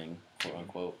dying, quote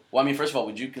unquote. Well, I mean, first of all,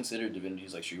 would you consider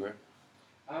Divinities like streetwear?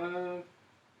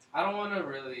 I don't want to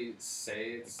really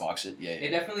say it's. Box it, yeah.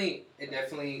 It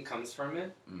definitely comes from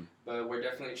it, but we're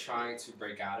definitely trying to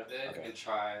break out of it and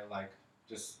try like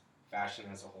just fashion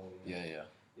as a whole. You know?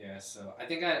 Yeah. So I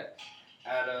think at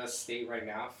a state right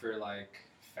now for like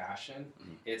fashion,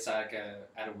 it's like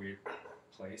at a weird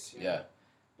place. You know? Yeah.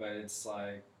 But it's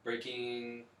like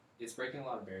breaking a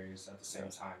lot of barriers at the same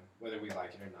time, whether we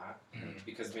like it or not,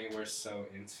 because maybe we're so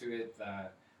into it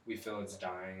that we feel it's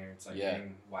dying or it's like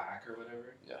getting whack or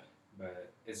whatever. Yeah.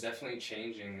 But it's definitely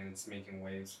changing and it's making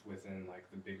waves within like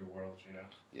the bigger world, you know?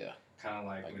 Yeah. Kind of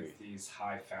like with these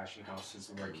high fashion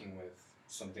houses working with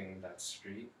something that's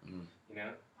street, you know?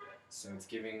 So it's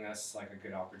giving us like a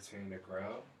good opportunity to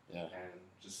grow and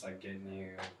just like getting new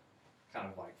kind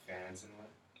of like fans and what.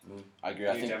 I agree.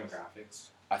 New demographics.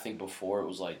 I think before it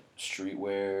was like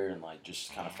streetwear and like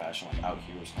just kind of fashion like out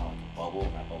here was kind of like a bubble,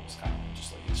 and that bubble's kind of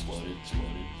just like exploded.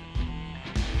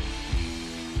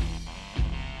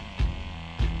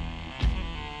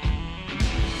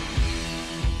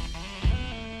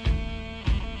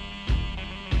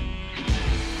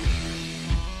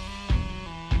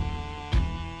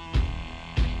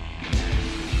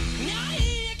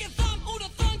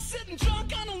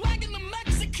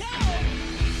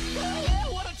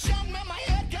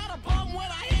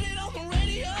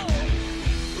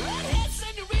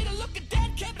 Senorita, look at that,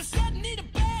 kept a set, need a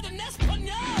bed, and that's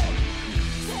Espanol.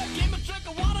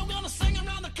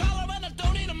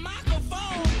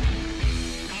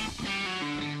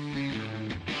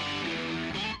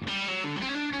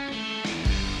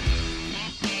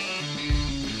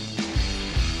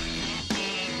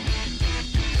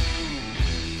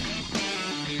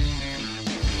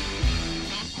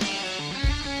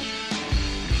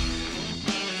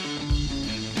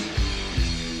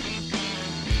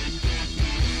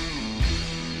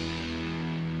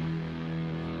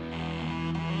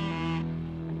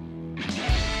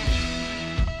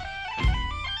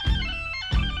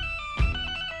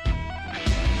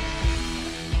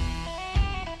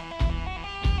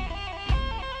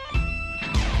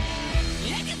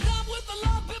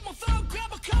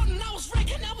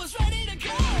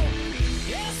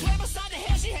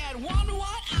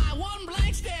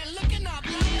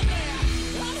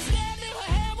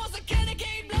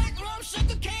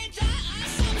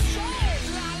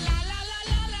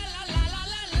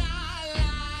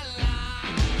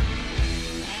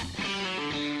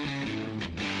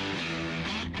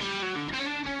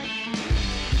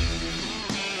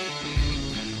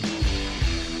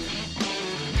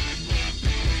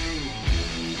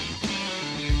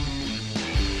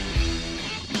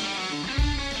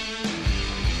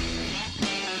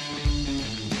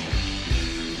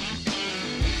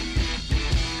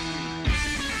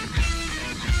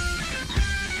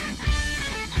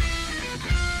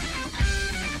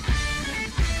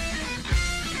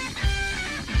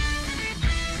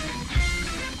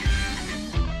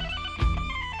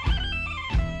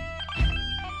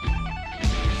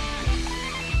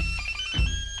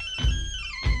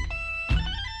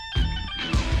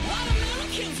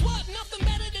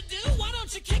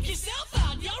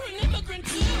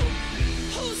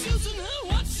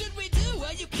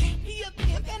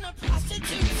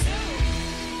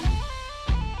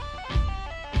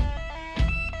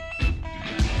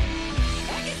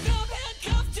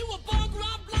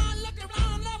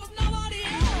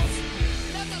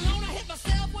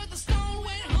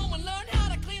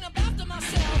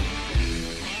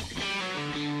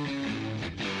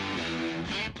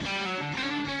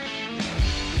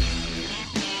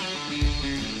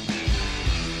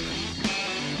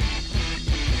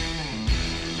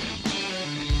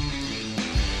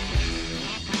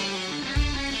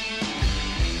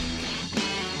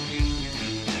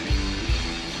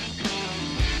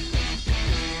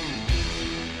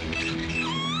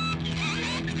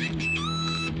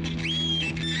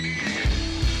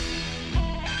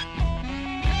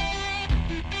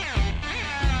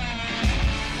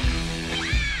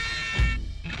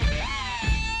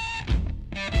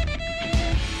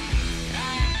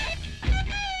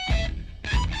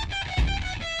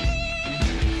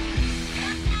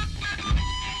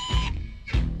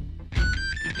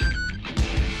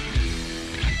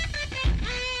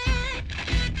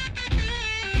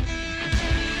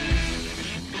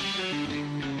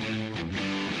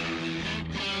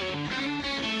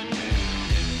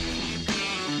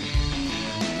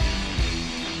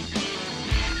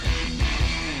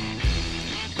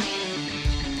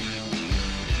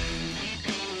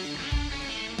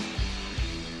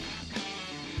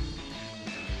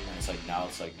 like now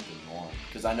it's like the norm.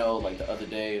 Because I know like the other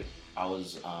day I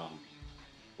was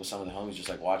with some of the homies just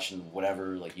like watching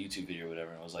whatever like YouTube video or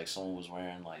whatever, and it was like someone was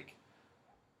wearing like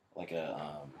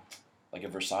a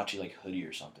Versace like hoodie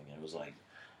or something, and it was like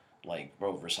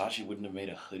bro, Versace wouldn't have made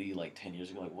a hoodie like 10 years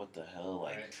ago. Like what the hell?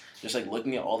 Like Right. just like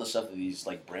looking at all the stuff that these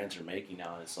like brands are making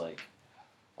now, and it's like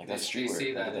that's Do you streetwear see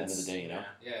like, that at the end of the it's- day, you know.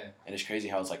 Yeah. And it's crazy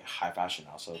how it's like high fashion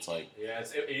now. So it's like Yeah,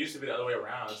 it used to be the other way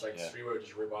around. It's like Yeah. streetwear would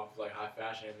just rip off of like high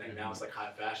fashion, and then now it's like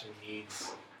high fashion needs.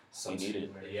 they need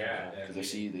it. Yeah, Because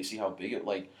they see how big it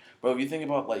like, bro. If you think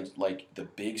about like the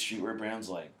big streetwear brands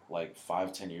like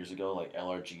 5-10 years ago, like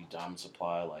LRG, Diamond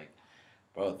Supply, like,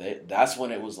 bro, that's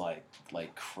when it was like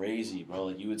crazy, bro.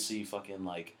 Like you would see fucking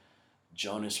like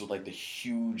Jonas with like the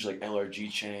huge like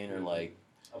LRG chain or like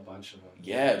A bunch of them.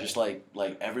 yeah, just like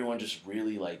everyone just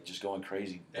really like just going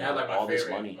crazy. They had like all my this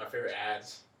money. favorite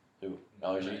ads. Who?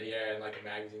 LRG? Yeah, and like in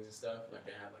magazines and stuff. Like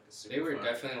they had like the super. They were fun-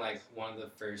 definitely like one of the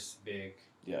first big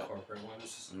Yeah. corporate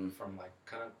ones Mhm. from like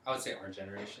kind of I would say our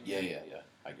generation. Yeah.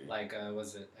 I agree. Like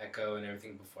was it Echo and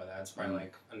everything before that? It's probably Mhm.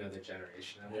 like another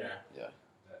generation. Of Yeah. Yeah,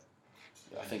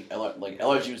 I think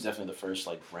LRG was definitely the first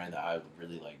like brand that I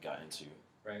really like got into.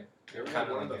 Right. They were Kinda like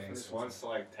one of the like first gangsters. ones to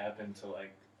like tap into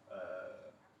like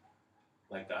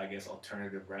the I guess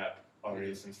alternative rap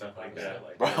artists and stuff like that.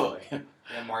 Like Bro. like,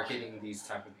 Yeah, marketing these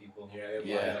type of people. Yeah, they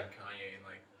Yeah. yeah. Like Kanye and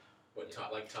like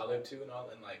like Talib too and all,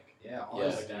 and like Yeah, all Yeah.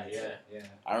 those Like that, dudes. yeah. Yeah.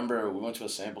 I remember we went to a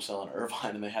sample sale in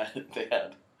Irvine and they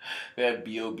had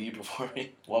B.O.B.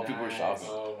 performing while people were Nice. shopping.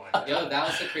 oh my god. Yo, that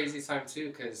was a crazy time too,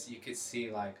 because you could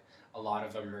see like a lot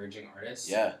of emerging artists.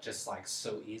 Yeah. Just like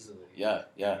so easily. Yeah.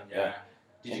 Yeah.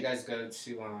 Did you guys go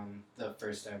to the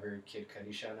first ever Kid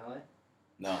Cudi show in LA?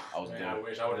 No, I wasn't Man, I there.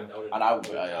 wish I would have. And I would-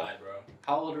 yeah. died, bro.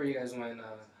 How old were you guys when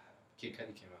Kid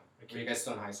Cudi came out? Were you guys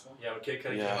still in high school? Yeah, when Kid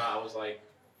Cudi Yeah. came out, I was like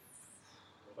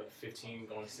 15,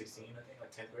 going to 16, I think,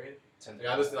 like 10th grade. 10th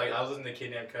Like I was listening to Kid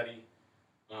named Cudi,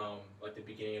 like the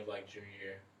beginning of like junior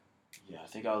year. Yeah, I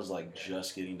think I was like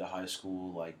just getting to high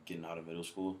school, like getting out of middle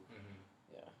school.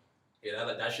 Yeah,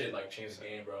 that shit like changed the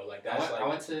game, bro. Like I that's went, like. I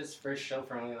went to his first show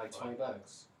for only like $20.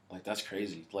 Like that's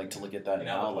crazy. Like to look at that You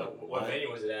now, know, like what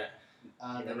venue was it at?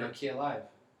 The remember? Nokia Live.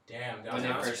 Damn, When they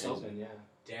downtown. first opened, yeah.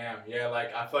 Damn, yeah.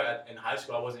 Like I feel like in high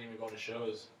school I wasn't even going to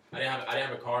shows. I didn't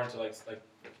have a car until like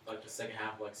the second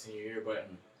half of like senior year. But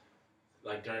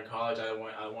like during college, I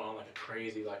went on like a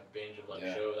crazy like binge of like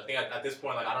Yeah. shows. I think at this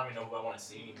point like I don't even know who I want to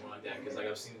see anymore like that because like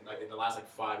I've seen like in the last like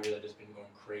 5 years I've just been going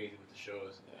crazy with the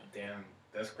shows. damn,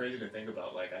 that's crazy to think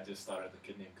about. Like I just thought of the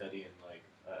Kid named Cudi and like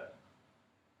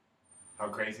how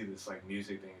crazy this like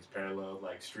music thing is paralleled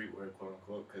like streetwear quote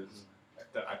unquote because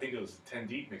I think it was 10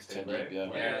 Deep mixtape, 10 Deep, right? yeah.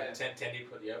 Yeah, 10 deep.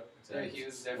 Yep. Yeah, he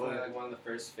was definitely like one of the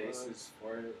first faces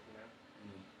for it,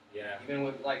 Yeah. Even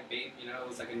with like Bape, it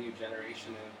was like a new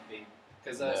generation of Bape.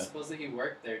 Because Yeah. supposedly he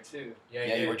worked there too. Yeah.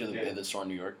 Yeah, he did. worked at Yeah. the store in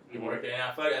New York. He worked there, and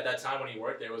I feel like at that time when he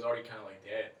worked there, it was already kind of like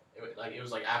dead. It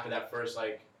was like after that first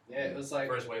like Yeah, it was like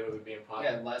first wave of it being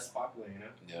popular. yeah, less popular,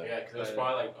 Yeah. Yeah, because it was But-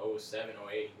 probably like 07,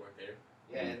 08 he worked there.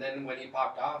 Yeah, and then when he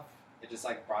popped off, it just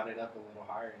like brought it up a little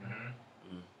higher.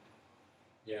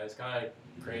 Yeah, it's kind of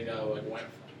crazy how it like went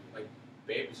from, like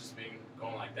Babe has just been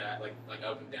going like that, like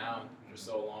up and down for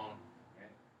so long.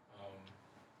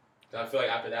 So I feel like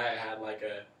after that it had like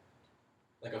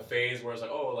a phase where it's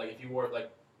like, oh, like if you wore like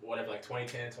whatever, like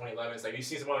 2010, 2011, it's like you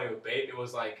see somebody with Babe, it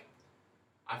was like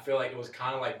I feel like it was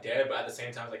kind of like dead, but at the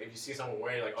same time, like if you see someone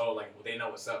wearing it, like, oh, like well, they know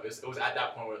what's up. It was at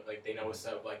that point where like they know what's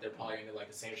up, like they're probably into like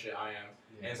the same shit I am.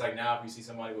 And it's like now if you see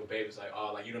somebody with Babe, it's like,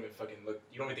 oh, like you don't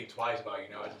even think twice about it,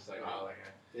 It's just like, oh, like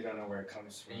They don't know where it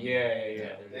comes from. yeah.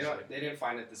 They don't. They didn't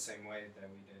find it the same way that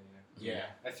we did. Yeah.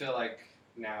 I feel like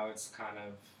now it's kind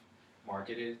of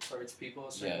marketed towards people.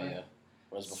 A certain way. Yeah.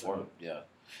 Whereas before,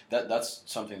 that's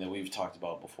something that we've talked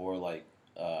about before. Like,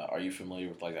 are you familiar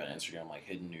with like that Instagram, like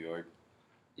Hidden New York?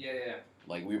 Yeah.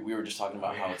 Like we were just talking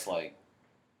about how it's like,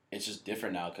 it's just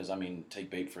different now. Because I mean, take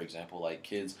Bape for example. Like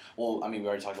kids. Well, I mean, we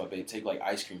already talked about Bape. Take like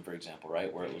ice cream for example,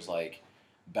 right? Where it was like,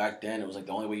 back then it was like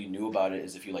the only way you knew about it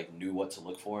is if you like knew what to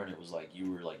look for, and it was like you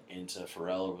were like into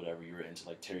Pharrell or whatever. You were into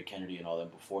like Terry Kennedy and all them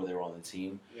before they were on the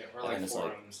team. Yeah, or And like then it's like-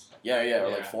 forums. Yeah, or Yeah.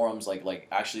 like forums, like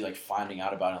actually like finding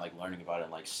out about it, and, like learning about it,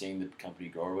 and like seeing the company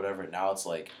grow or whatever. And now it's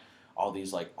like all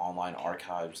these like online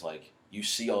archives, like you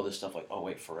see all this stuff, like oh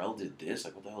wait, Pharrell did this,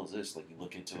 like what the hell is this? Like you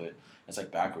look into it, it's like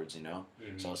backwards,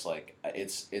 So it's like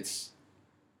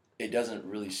it doesn't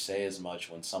really say as much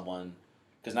when someone,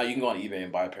 because now you can go on eBay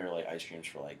and buy a pair of like ice creams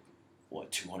for like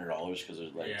what $200 because they're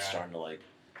like starting to like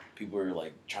people are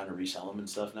like trying to resell them and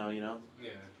stuff now, Yeah.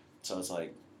 So it's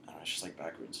like I don't know, it's just like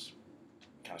backwards.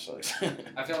 Kind of sucks.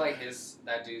 I feel like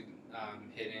that dude,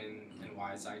 Hidden and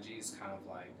Wise IG is kind of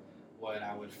like what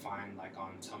I would find like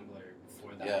on Tumblr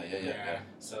before that. Yeah.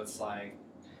 So it's like,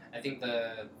 I think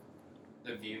the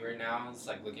viewer now is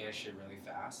like looking at shit really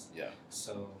fast. Yeah.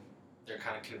 So they're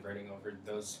kind of converting over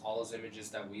all those images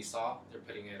that we saw. They're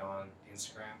putting it on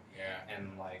Instagram, Yeah.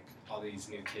 and like all these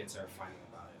new kids are finding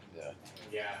about it.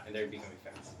 Yeah. And they're becoming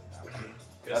fans of it.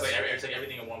 It's like, it's like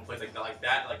everything in one place. Like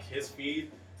that, like his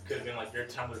feed could have been like your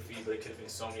Tumblr feed, but it could have been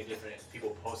so many different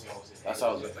people posting all this. That's how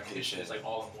I was like, like, his shit. shit's like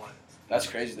all in one. That's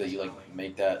crazy that you like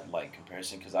make that like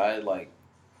comparison, because I didn't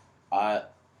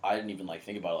even like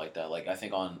think about it like that. Like I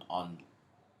think on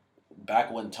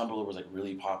back when Tumblr was like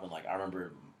really popping, like I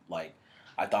remember like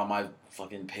I thought my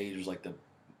fucking page was like the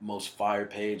most fire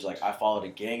page. Like I followed a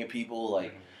gang of people.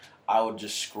 Like I would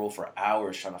just scroll for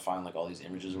hours trying to find like all these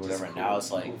images or whatever. And now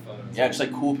it's like yeah, just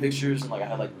like cool pictures, and like I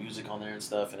had like music on there and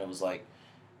stuff. And it was like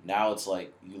now it's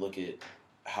like you look at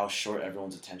how short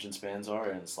everyone's attention spans are,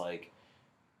 and it's like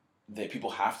that people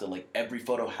have to like every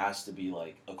photo has to be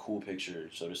like a cool picture,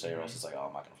 so to say, or else it's like, oh,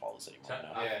 I'm not gonna follow this anymore. You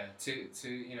know? Yeah, to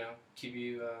you know, keep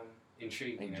you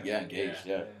intrigued. You know? Yeah, engaged.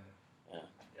 Yeah.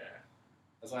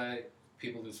 That's why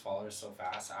people lose followers so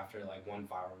fast after like one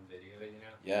viral video. You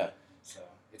know. Yeah. So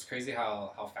it's crazy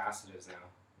how fast it is now,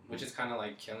 which is kind of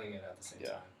like killing it at the same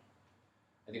time.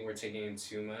 I think we're taking in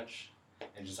too much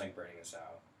and just like burning us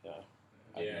out.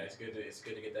 Yeah, it's good to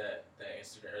get that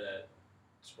Instagram or that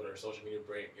Twitter social media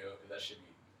break, yo, because that should be.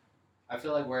 I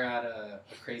feel like we're at a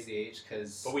crazy age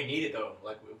because. But we need it though.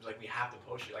 Like it was like we have to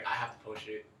post it. Like I have to post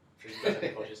it. For you guys have to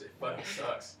post it. It fucking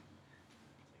sucks.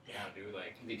 Yeah, dude.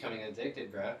 Like becoming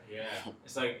addicted, bro. Yeah,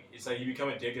 it's like you become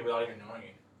addicted without even knowing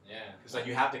it. Yeah. Because like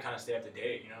you have to kind of stay up to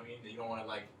date. You know what I mean? You don't want to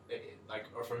like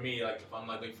or for me like if I'm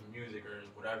like looking for music or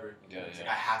whatever. It's like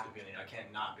I have to be on the internet. I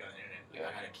can't not be on the internet. Like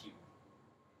I gotta keep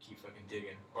fucking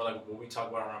digging. Or like what we talk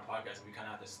about on our podcast, we kind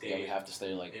of have to stay. Yeah, we have to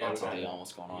stay like up to date on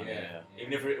what's going on. Yeah.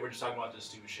 Even if we're just talking about the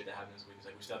stupid shit that happened this week, it's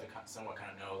like we still have to somewhat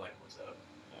kind of know like what's up.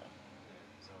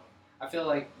 So I feel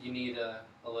like you need a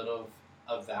little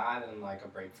of that and like a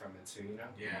break from it too, you know?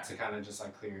 Yeah. To kind of just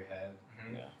like clear your head.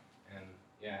 Mm-hmm.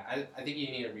 Yeah. And I think you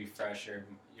need to refresh your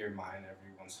mind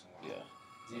every once in a while.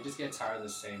 Yeah. You just get tired of the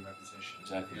same repetition.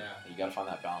 Exactly. Yeah. You gotta find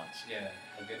that balance. Yeah.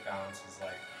 A good balance is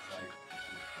like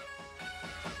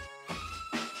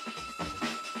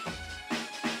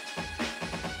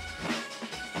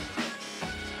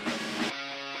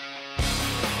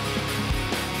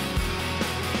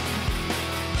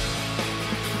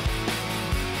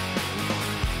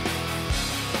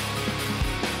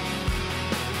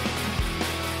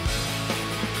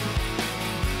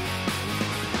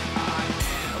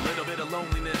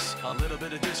a little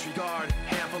bit of disregard,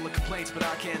 handful of complaints, but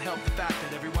I can't help the fact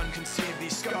that everyone can see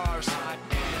these scars.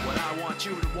 What I want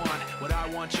you to want, what I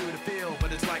want you to feel,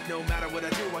 but it's like no matter what I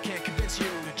do, I can't convince you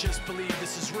to just believe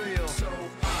this is real. So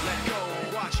let go,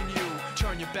 watching you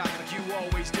turn your back like you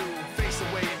always do, face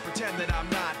away and pretend that I'm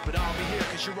not, but I'll be here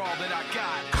 'cause you're all that I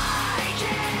got. I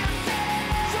can't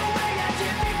feel the way I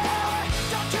did before.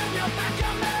 Don't turn your back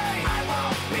on me. I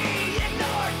won't be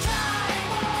ignored. Time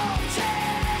won't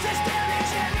change this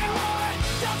damage anymore.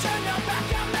 Don't turn your back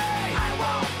on me. I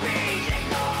won't be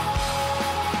ignored.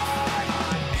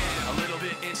 I'm a little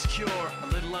bit insecure, a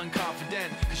little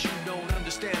unconfident, 'cause you don't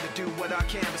understand to do what I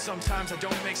can, but sometimes I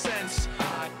don't make sense.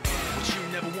 What you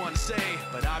never want to say,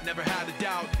 but I've never had a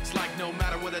doubt. It's like no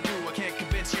matter what I do, I can't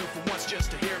convince you for once just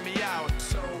to hear me out.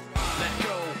 So let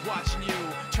go, watching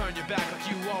you turn your back like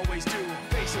you always do,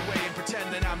 face away and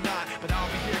pretend that I'm not, but I'll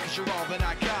be here 'cause you're all that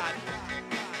I got.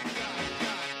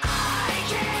 I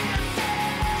can't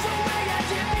feel the way I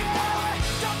did before.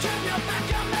 Don't turn your back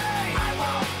on me. I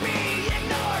won't be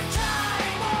ignored.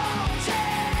 Time won't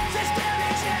change this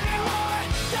damage anymore.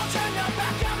 Don't turn your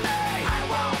back on me. I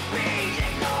won't be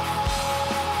ignored.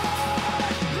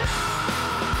 No,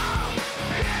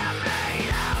 hear me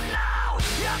out now.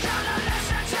 You're gonna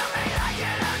listen to me like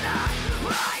it or not.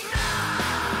 Right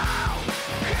now,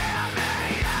 hear me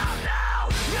out now.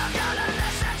 You're gonna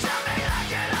listen to me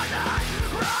like it or not.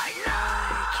 Right now.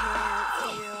 I can't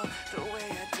feel the way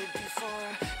I did before.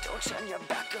 Don't turn your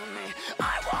back on me. I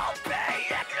won't be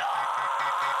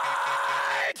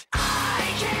ignored. I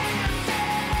can't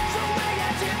feel the way I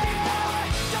did before.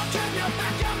 Don't turn your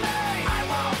back on me. I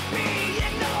won't be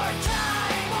ignored.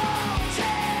 Time won't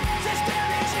change this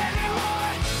damage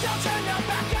anymore. Don't turn your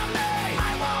back on me. I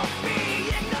won't be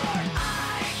ignored. I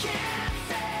can't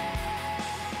feel.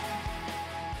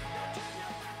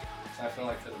 So I feel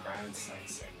like for the brand it's like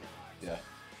sick. Yeah.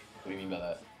 What do you mean by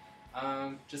that?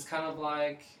 Just kind of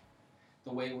like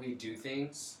the way we do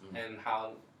things and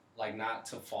how like not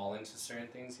to fall into certain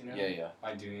things, you know? Yeah.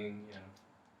 By doing, you know,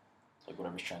 Like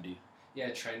whatever's trendy. Yeah,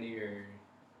 trendy or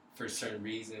for certain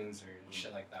reasons or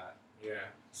shit like that. Yeah.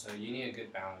 So you need a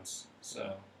good balance.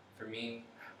 So for me,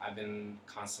 I've been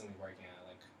constantly working at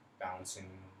like balancing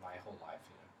my whole life.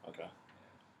 Okay.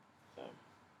 So, I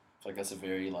feel like that's a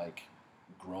very like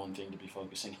grown thing to be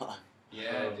focusing on.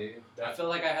 Yeah, dude. I feel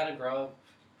like I had to grow up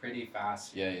pretty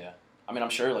fast. Yeah. I mean, I'm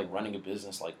sure like running a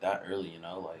business like that early, you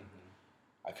know, like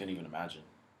I couldn't even imagine.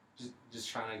 Just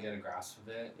trying to get a grasp of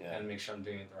it and make sure I'm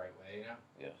doing it the right way, you know?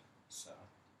 Yeah. So.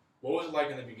 What was it like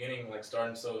in the beginning, like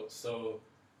starting so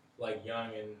like young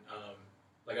and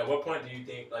like at what point do you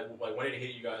think like when did it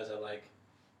hit you guys at like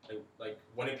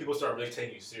when did people start really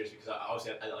taking you seriously? Because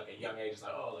obviously at like a young age it's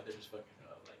like, oh, like they're just fucking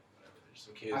like whatever, there's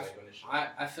some kids like doing this shit.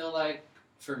 I feel like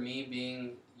for me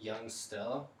being young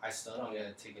still, I still don't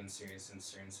get taken serious in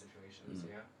certain situations.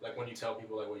 Yeah. Like when you tell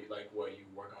people like what you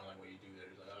work on, like what you do, there's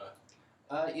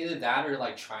either that or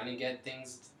like trying to get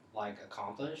things like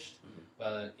accomplished,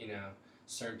 but you know,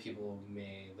 certain people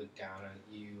may look down at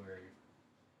you or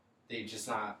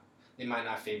they might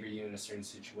not favor you in a certain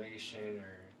situation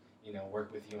or you know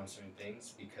work with you on certain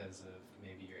things because of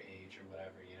maybe your age or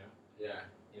whatever, you know. Yeah.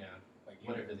 You know, Like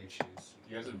whatever they choose.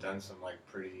 You guys have done some like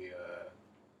pretty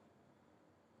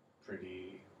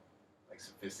like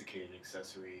sophisticated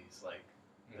accessories, like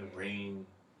the ring,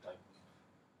 like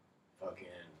fucking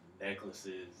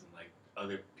necklaces and like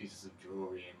other pieces of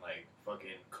jewelry and like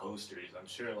fucking coasters. I'm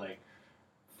sure like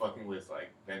fucking with like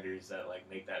vendors that like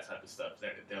make that type of stuff,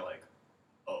 they're like,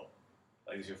 oh,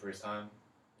 like it's your first time,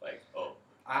 like oh.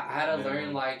 I had to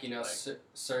learn like you know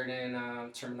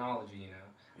certain terminology, you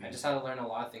know. I just had to learn a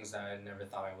lot of things that I never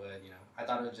thought I would, you know. I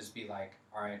thought it would just be like,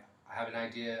 all right, I have an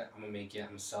idea, I'm gonna make it, I'm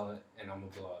gonna sell it, and I'm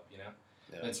gonna blow up, you know.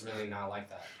 Yeah. But it's really not like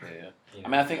that. Yeah. You I know?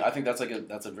 mean, I think that's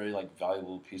that's a very like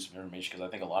valuable piece of information because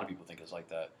I think a lot of people think it's like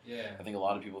that. Yeah. I think a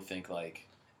lot of people think like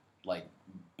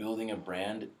building a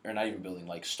brand or not even building,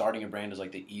 like starting a brand is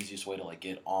like the easiest way to like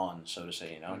get on, so to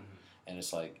say, you know. And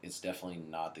it's like it's definitely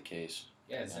not the case.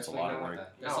 Yeah, it's a definitely lot not of like work.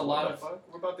 that. There's No, a lot what of the fuck?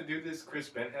 We're about to do this Chris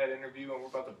Benhead interview and we're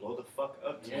about to blow the fuck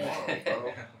up Yeah. tomorrow,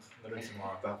 bro. Literally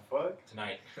tomorrow. The fuck?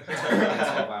 Tonight.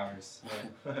 12 hours.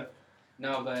 Yeah.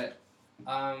 No, but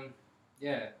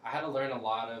yeah, I had to learn a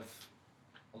lot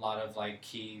of like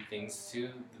key things to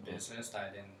the business that I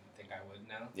didn't think I would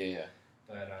know. Yeah.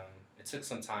 But it took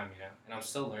some time, you know, and I'm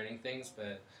still learning things,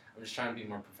 but I'm just trying to be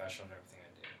more professional in everything I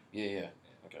do. Yeah.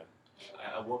 Okay.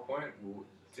 At what point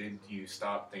did you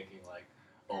stop thinking like,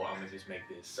 oh, I'm gonna just make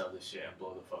this, sell this shit, and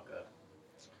blow the fuck up?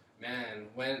 Man,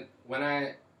 when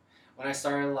I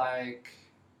started like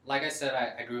I said,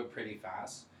 I grew up pretty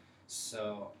fast,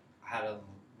 so I had to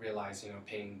realize, you know,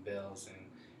 paying bills and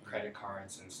credit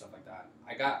cards and stuff like that.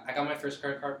 I got my first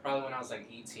credit card probably when I was like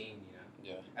 18, you know.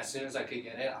 Yeah. As soon as I could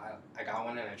get it, I got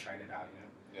one and I tried it out,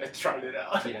 you know. I tried it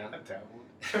out. You know. I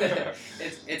dabbled.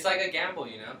 it's like a gamble,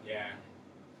 you know. Yeah.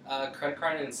 Credit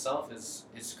card in itself is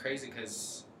crazy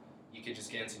because you could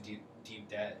just get into deep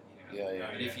debt, you know. Yeah.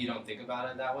 But if you don't think about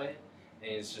it that way,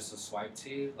 and it's just a swipe to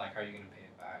you, like how are you gonna pay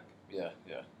it back?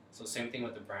 Yeah. So same thing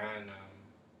with the brand.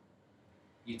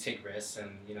 You take risks,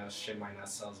 and you know shit might not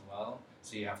sell as well.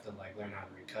 So you have to like learn how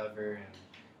to recover and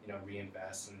you know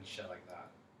reinvest and shit like that.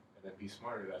 And then be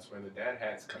smarter. That's where the dad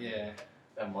hats come in. Yeah,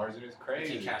 That margin is you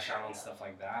crazy. can cash out on stuff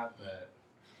like that, but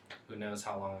who knows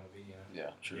how long it'll be? You know.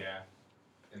 Yeah. True. Yeah.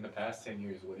 In the past 10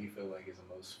 years, what do you feel like is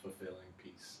the most fulfilling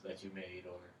piece that you made,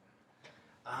 or?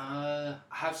 I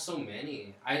have so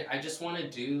many. I just want to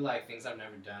do like things I've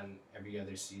never done every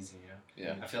other season. You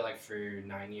know. Yeah. I feel like for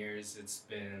 9 years, it's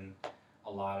been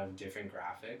a lot of different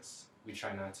graphics. We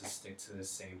try not to stick to the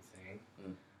same thing.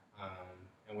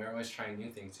 And we're always trying new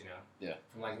things, you know. Yeah.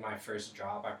 From like my first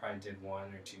job, I probably did 1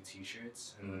 or 2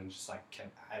 T-shirts, and then just like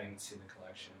kept adding to the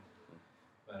collection.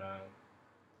 But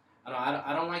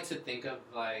I don't like to think of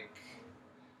like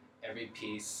every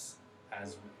piece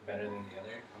as better than the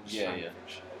other. I'm just trying to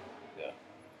finish it.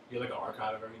 You're like an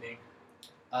archive of everything.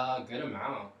 A good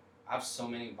amount. I have so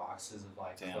many boxes of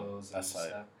like clothes and that's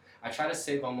stuff. tight. I try to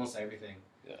save almost everything.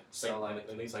 Yeah. So like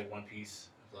at least like one piece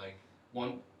of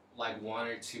like one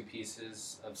or 2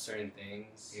 pieces of certain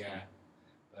things. Yeah.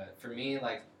 But for me,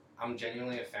 like I'm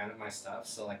genuinely a fan of my stuff,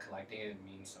 so like collecting it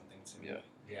means something to me.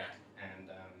 Yeah. And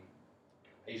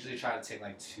I usually try to take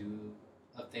like 2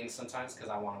 of things sometimes because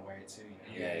I want to wear it too.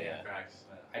 You know? Yeah. Facts.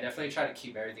 But I definitely try to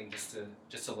keep everything just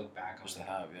to look back on. Just to it.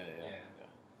 have. Yeah.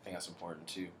 I think that's important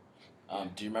too.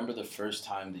 Do you remember the first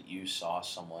time that you saw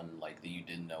someone like that you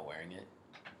didn't know wearing it?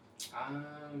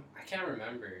 I can't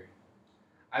remember.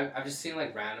 I've just seen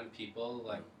like random people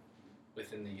like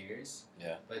within the years.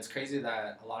 Yeah. But it's crazy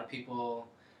that a lot of people,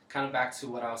 kind of back to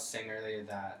what I was saying earlier,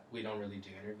 that we don't really do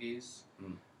interviews.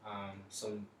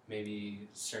 So maybe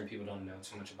certain people don't know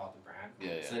too much about the brand.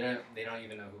 Yeah, So they don't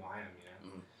even know who I am, you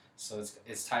know. Mhm. So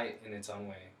it's tight in its own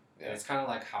way. Yeah. And it's kind of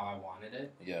like how I wanted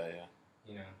it. Yeah.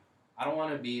 You know, I don't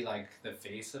want to be like the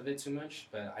face of it too much,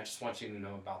 but I just want you to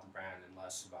know about the brand and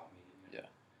less about me. You know? Yeah.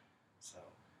 So.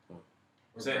 Hmm.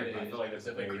 We're So pretty. I feel like that's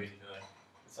a definitely very, crazy.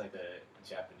 it's like the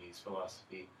Japanese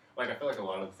philosophy. Like I feel like a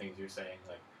lot of the things you're saying,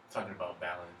 like talking about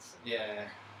balance. And, Yeah.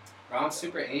 Well, I'm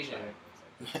super Asian.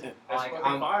 It's like, Like, that's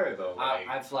fucking fire though.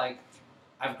 Like,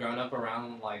 I've grown up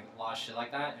around like a lot of shit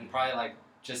like that, and probably like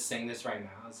just saying this right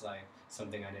now is like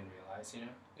something I didn't realize, you know.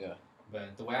 Yeah.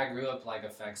 But the way I grew up like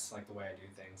affects like the way I do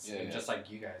things, Yeah, and yeah. just like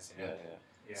you guys, you know.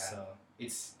 yeah. So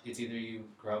it's either you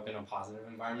grow up in a positive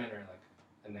environment or like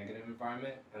a negative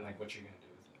environment, and like what you're gonna do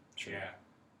with it. True.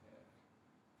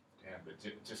 Yeah, but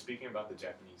just speaking about the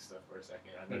Japanese stuff for a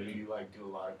second, I know Mhm. you like do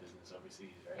a lot of business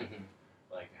overseas, right? Mhm.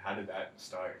 Like, how did that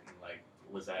start? And like,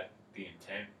 was that the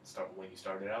intent? Start when you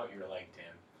started out, you were like,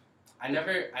 damn. I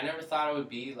never thought I would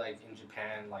be like in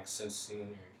Japan like so soon,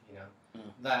 or you know,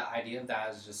 Mm. the idea of that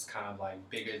is just kind of like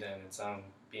bigger than its own.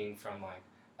 Being from like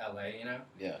LA, you know.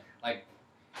 Yeah. Like,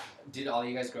 did all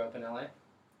you guys grow up in LA?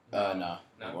 No. No?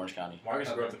 Like Orange County. Marcus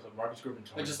Okay. grew up in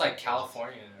Torrance. But just like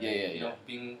California, right? Yeah, You know, yeah.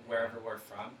 being wherever we're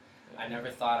from, I never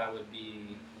thought I would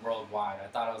be worldwide. I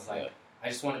thought I was like, Yeah. I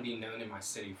just want to be known in my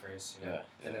city first, you know,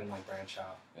 Yeah, and then like branch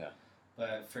out. Yeah.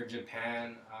 But for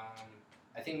Japan,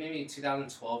 I think maybe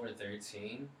 2012 or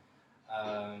 13,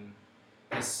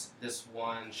 this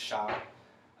one shop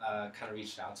kind of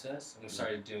reached out to us, and we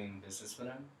started doing business with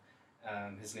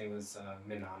him. His name was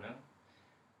Minano.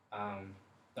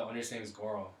 The owner's name is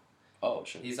Goro. Oh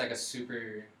shit. He's like a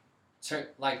super,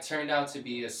 turned out to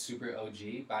be a super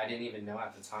OG, but I didn't even know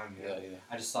at the time. You know? Yeah.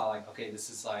 I just saw like, okay, this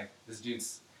is like this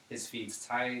dude's his feet's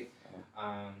tight.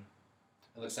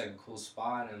 It looks like a cool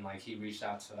spot, and like he reached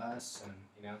out to us, and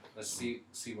you know, let's see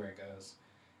where it goes.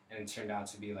 And it turned out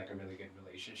to be like a really good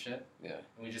relationship. Yeah.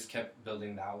 And we just kept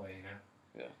building that way, you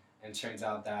know. Yeah. And it turns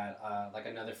out that like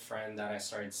another friend that I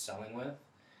started selling with,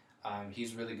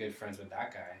 he's really good friends with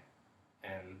that guy,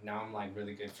 and now I'm like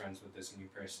really good friends with this new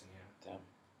person, you know. Damn.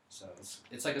 So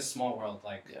it's like a small world.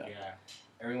 Like Yeah.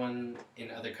 everyone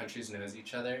in other countries knows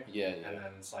each other, Yeah. and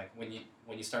then it's like when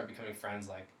you start becoming friends,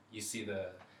 like you see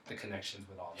the connections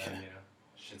with all them, you know.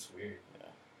 Shit's weird.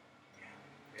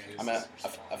 I mean,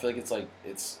 I feel like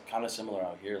it's kind of similar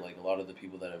out here. Like a lot of the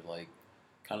people that have like,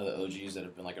 kind of the OGs that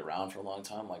have been like around for a long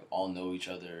time, like all know each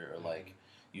other or like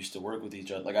used to work with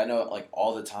each other. Like I know like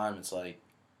all the time it's like,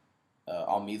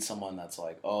 I'll meet someone that's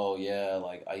like, oh yeah,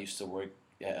 like I used to work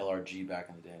at LRG back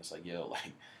in the day. And it's like, yo,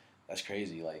 like that's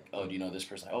crazy. Like, oh, do you know this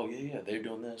person? Like, oh yeah, they're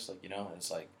doing this. Like, you know, and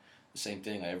it's like the same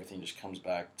thing. Like everything just comes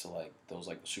back to like those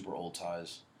like super old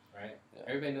ties. Right? Yeah.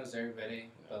 Everybody knows everybody,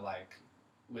 but like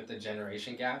with the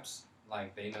generation gaps,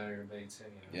 like they know everybody too,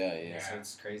 you know. Yeah. So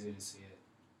it's crazy to see it.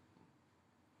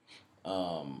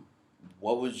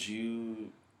 What would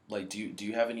you like? Do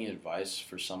you have any advice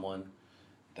for someone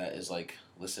that is like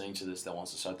listening to this that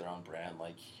wants to start their own brand,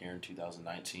 like here in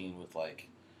 2019 with like,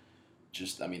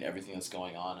 just I mean everything that's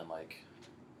going on and like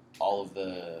all of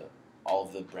the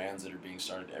brands that are being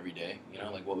started every day. You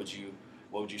know, like what would you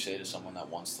say to someone that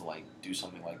wants to like do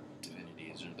something like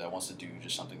Divinities or that wants to do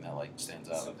just something that like stands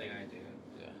out? Something I do.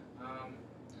 Yeah.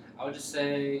 I would just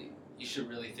say you should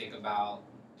really think about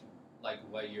like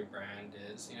what your brand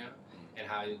is, you know, and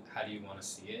how do you want to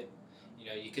see it. You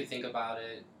know, you could think about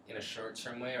it in a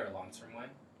short-term way or a long-term way,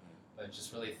 but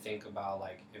just really think about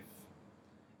like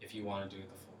if you want to do it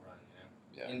the full run,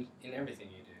 you know, in everything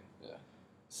you do. Yeah.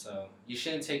 So you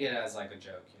shouldn't take it as like a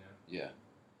joke, you know. Yeah.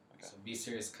 Okay. So be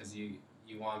serious because you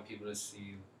want people to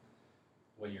see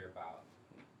what you're about.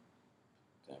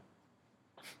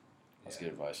 That's good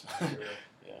advice.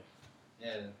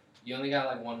 Yeah, you only got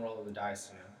like one roll of the dice,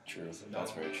 you know. True. So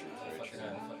That's don't- very true. don't Very fuck true. it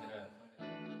up. Fuck it up.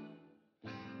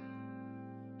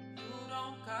 You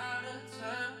don't gotta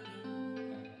tell me.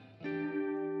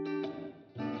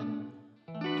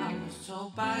 I was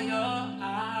told by your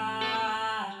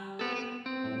eyes,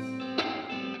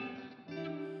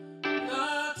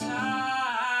 your time.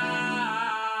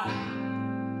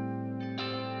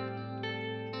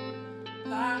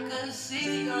 I could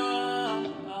see your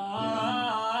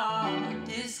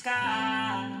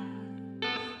disguise.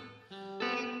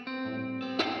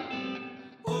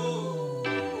 Ooh.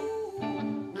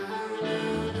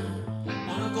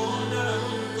 Wanna go now,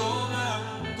 go now,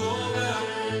 go now,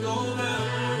 go now.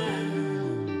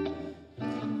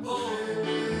 Oh.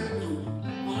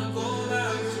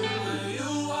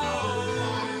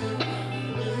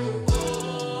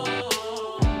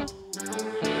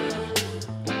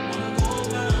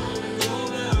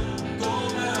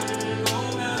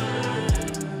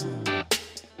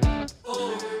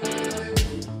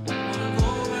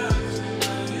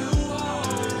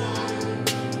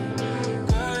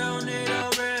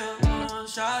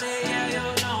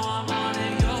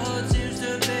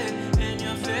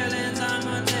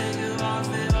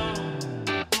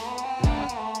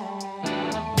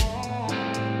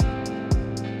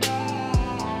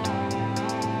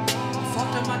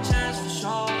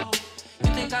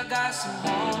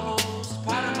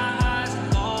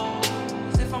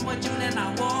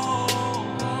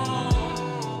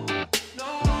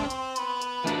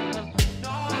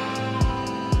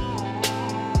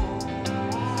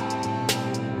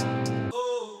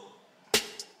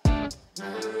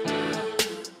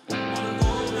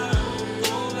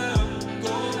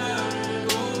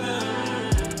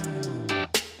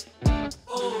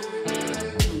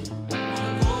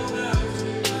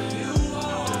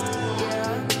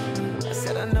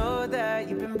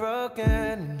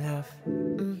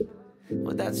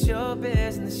 Well, that's your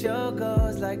business, your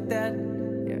goals like that.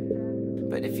 Yeah.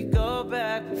 But if you go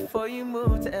back before you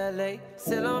move to LA,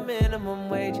 still on minimum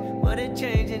wage, would it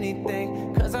change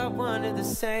anything? Cause I wanted the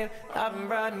same. I've been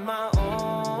riding my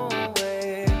own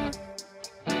way,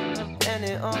 and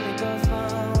it only goes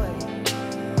one way.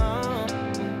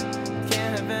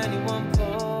 Can't have anyone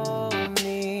pull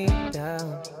me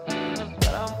down,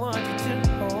 but I want you to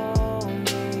hold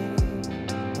me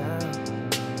down.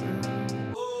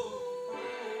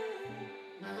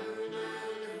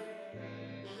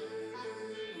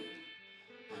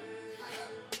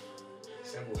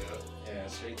 Simple, yo. Yeah,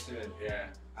 straight to it. Yeah.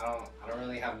 I don't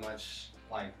really have much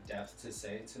like depth to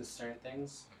say to certain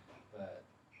things, but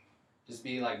just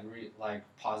be like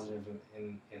positive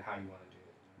in how you want to do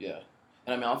it. Yeah,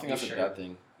 and I mean I don't think Be that's sure. a bad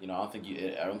thing. You know,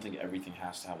 I don't think everything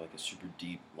has to have like a super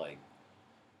deep like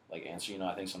answer. You know,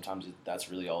 I think sometimes that's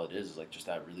really all it is like just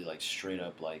that really like straight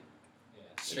up like Yeah,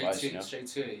 straight advice, to you know? straight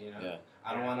to it. You know, yeah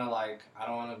I don't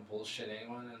want to bullshit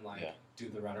anyone and like Yeah. do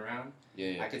the runaround.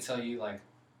 yeah I could tell you like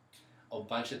a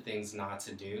bunch of things not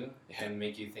to do Yeah. and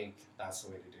make you think that's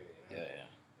the way to do it. You know? yeah.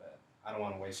 But I don't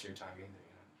want to waste your time either.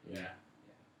 You know. Yeah.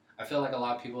 I feel like a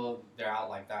lot of people they're out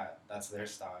like that. That's their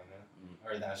style, you know,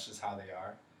 or that's just how they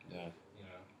are. Yeah. You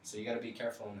know, so you got to be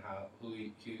careful in how who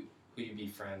you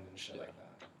befriend and shit Yeah. like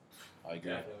that. I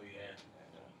agree. Definitely,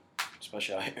 yeah.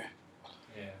 Especially out here.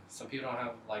 Yeah, some people don't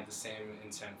have like the same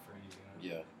intent for you, you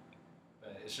know. Yeah.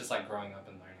 But it's just like growing up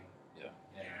and learning. Yeah.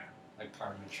 Yeah. Like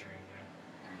part of maturing, you know.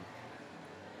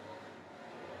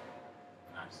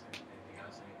 Nice. Anything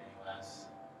else? Any last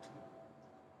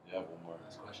Yeah. One more.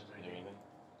 questions or Is there anything? anything?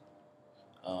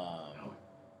 No,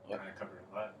 What? kind of covered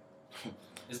a lot.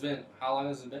 It's been how long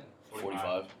has it been?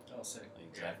 45. Oh, sick.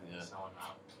 Exactly. Yeah. Solid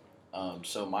amount.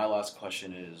 So my last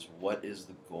question is, what is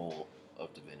the goal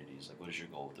of Divinities? Like, what is your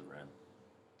goal with the brand?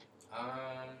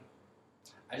 I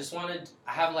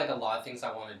have like a lot of things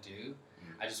I want to do.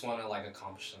 I just want to like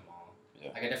accomplish them all. Yeah.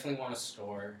 Like I definitely want a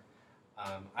store.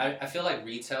 I feel like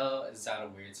retail is at a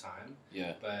weird time,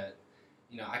 Yeah. but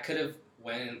you know I could have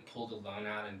went and pulled a loan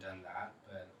out and done that,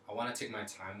 but I want to take my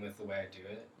time with the way I do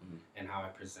it and how I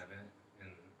present it,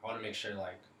 and I want to make sure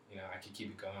like you know I can keep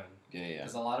it going. Yeah. Yeah.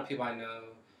 Because a lot of people I know,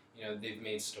 you know, they've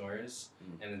made stores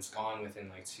and it's gone within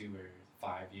like 2 or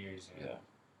 5 years. You know? Yeah.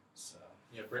 So.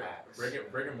 Yeah, brick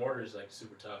and mortar is like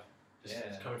super tough. Just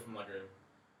Yeah. coming from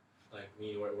like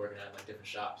me working at like different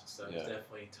shops and stuff. Yeah. It's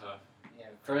definitely tough. Yeah.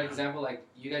 For example, like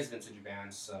you guys vintage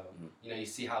bands, so you know you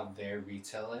see how their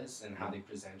retail is and how they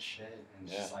present shit, and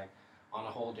it's just like on a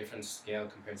whole different scale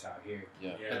compared to out here.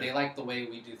 Yeah. But they like the way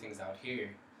we do things out here.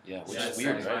 Yeah. Which Yeah, is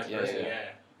weird, it's right? vice Yeah. versa. Yeah.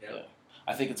 Yeah.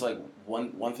 I think it's like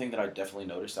one thing that I definitely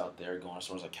noticed out there going to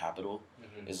stores like Capital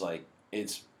is like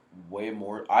it's way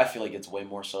more. I feel like it's way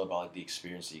more so about like the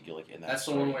experience that you get like in that. That's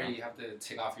the store, one where know? you have to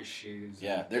take off your shoes.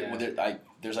 Yeah,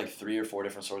 there's like 3 or 4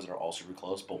 different stores that are all super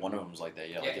close, but one of them is like that.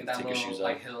 Yeah, like in that take little your shoes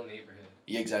like off. hill neighborhood.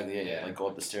 Yeah, exactly. Yeah, Yeah. like go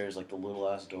up the stairs, like the little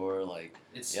ass door, like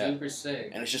It's yeah. super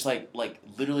sick. And it's just like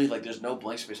literally like there's no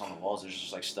blank space on the walls. There's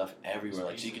just like stuff everywhere.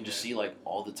 Like so you can just see like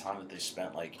all the time that they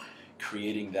spent like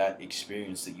creating that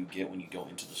experience that you get when you go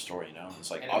into the store. You know,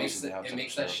 it's like And obviously they have it some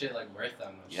makes stuff. that shit like worth that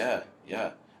much. Yeah,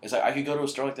 yeah. It's like I could go to a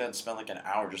store like that and spend like an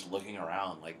hour just looking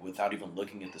around, like without even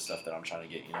looking at the stuff that I'm trying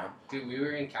to get. You know. Dude, we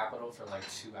were in Capitol for like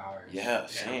 2 hours. Yeah,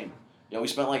 same. Yeah, we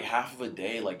spent like half of a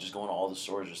day like just going to all the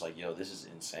stores, just like yo, this is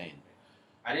insane.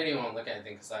 I didn't even want to look at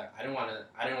anything because I didn't want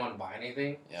to buy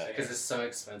anything. Yeah. Because it's so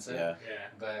expensive. Yeah. Yeah.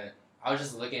 But I was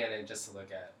just looking at it just to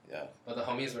look at. Yeah. But the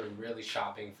homies were really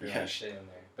shopping for Yeah. like shit in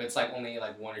there. But it's like only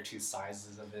like 1 or 2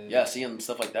 sizes of it. Yeah, seeing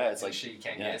stuff like that, it's Like like shit you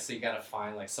can't yeah. get, so you gotta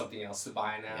find like something else to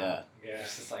buy now. Yeah. Yeah.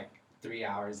 It's just like 3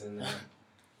 hours in there.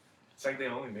 It's like they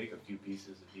only make a few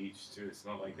pieces of each too. It's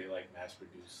not like they like mass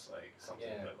produce like something,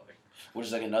 Yeah. but like Which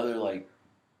is like another like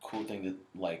cool thing that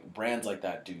like brands like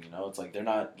that do. You know, it's like they're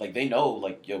not like they know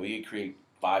like yo, we could create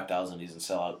 5,000 of these and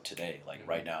sell out today, like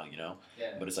right now. You know.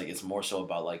 Yeah. But it's like it's more so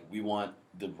about like we want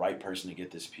the right person to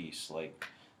get this piece, like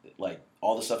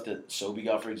all the stuff that Sobe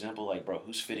got, for example. Like, bro,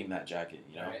 who's fitting that jacket?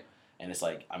 You know. Right. And it's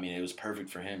like, I mean, it was perfect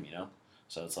for him. You know.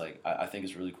 So it's like I think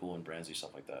it's really cool when brands do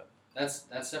stuff like that. That's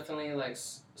definitely like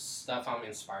stuff I'm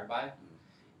inspired by,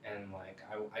 and like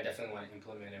I definitely want to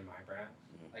implement in my brand,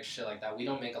 like shit like that. We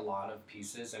don't make a lot of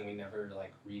pieces, and we never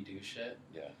like redo shit.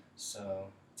 Yeah. So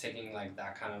taking like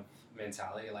that kind of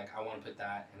mentality, like I want to put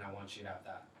that, and I want you to have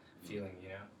that feeling, you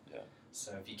know. Yeah.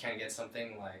 So if you can't get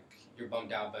something, like you're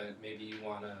bummed out, but maybe you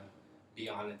want to be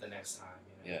on it the next time,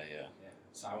 you know. Yeah, yeah. Yeah.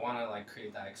 So I want to like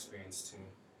create that experience too.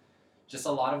 Just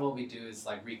a lot of what we do is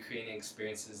like recreating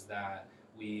experiences that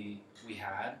we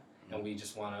had, and we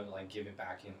just want to like give it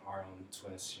back in our own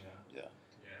twist, you know. Yeah.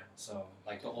 yeah. So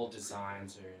like the old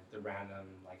designs or the random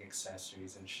like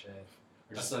accessories and shit,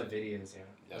 or just the videos, you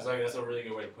know. That's a really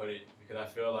good way to put it, because I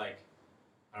feel like,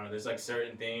 I don't know, there's like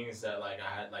certain things that like I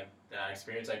had like that I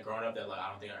experienced like growing up that like I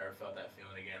don't think I ever felt that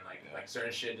feeling again. Like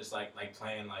certain shit, just like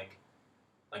playing like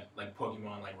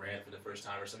Pokemon like Red for the first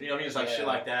time or something. You know what I mean? Just like shit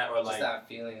like that, or just like that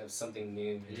feeling of something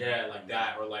new. Yeah, like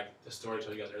that, or like the story I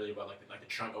told you guys earlier about like the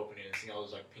trunk opening and seeing all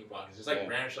those like pink boxes. It's like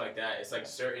random shit like that. It's like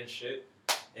certain shit.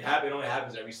 It only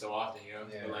happens every so often, you know.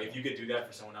 Yeah. But like if you could do that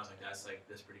for someone else, like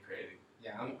that's pretty crazy.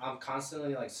 Yeah, I'm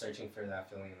constantly like searching for that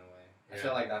feeling in a way. I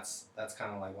feel like that's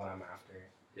kind of like what I'm after.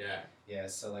 Yeah. Yeah.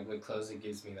 So like with clothes, it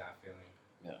gives me that feeling.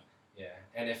 Yeah. Yeah,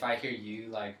 and if I hear you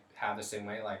like have the same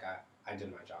way, like I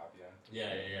did my job, you know.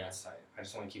 Yeah. That's tight. I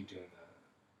just want to keep doing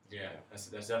that. Yeah, that's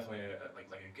definitely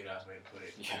a good ass way to put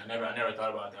it. Yeah. I never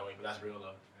thought about it that way, but that's real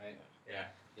though. Right. Yeah.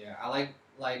 Yeah, I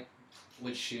like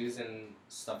with shoes and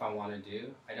stuff I want to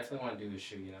do. I definitely want to do a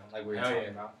shoe, you know, like we were talking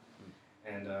about.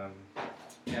 And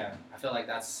yeah, I feel like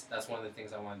that's one of the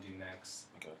things I want to do next.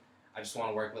 Okay. I just want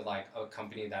to work with like a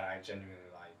company that I genuinely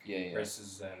like. Yeah.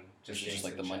 Versus just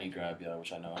like the money grab,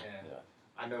 which I know. Yeah.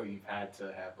 I know you've had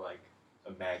to have like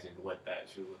imagined what that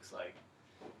shoe looks like.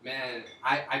 Man,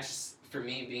 I just, for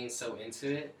me being so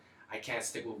into it, I can't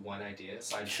stick with one idea.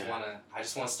 So I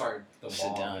just wanna start the ball.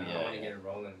 Sit down, I wanna get it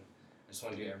rolling. I just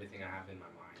wanna do everything I have in my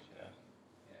mind. Yeah.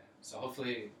 Yeah. So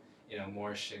hopefully, you know,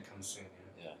 more shit comes soon.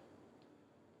 Yeah.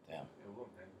 Damn. It will,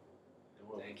 man. It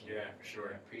will. Thank you. Yeah, for sure.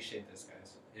 I appreciate this,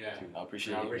 guys. Yeah. Dude, I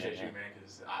appreciate you, man,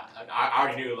 because I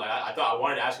already knew, like, I thought I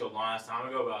wanted to ask you a long ass time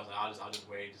ago, but I was like, I'll just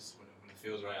wait, just when it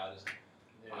feels right, I'll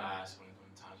ask when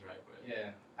the time's right. But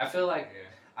yeah, I feel like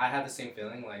I had the same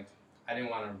feeling, like I didn't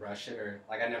want to rush it, or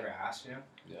like I never asked, you know.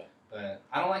 Yeah. But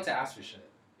I don't like to ask for shit.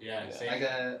 Yeah.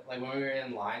 Like when we were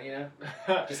in line, you know,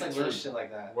 just like little shit like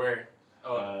that. Where?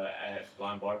 At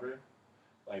Blind Barber,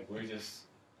 like we were just,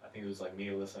 I think it was like me,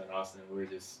 Alyssa, and Austin. We were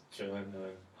just chilling.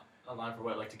 Online for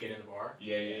what? Like to get in the bar?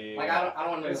 Yeah. Like I don't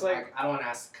want to. It's like I don't want to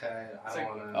ask cut. I don't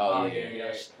want to. Oh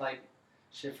yeah. Like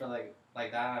shit for like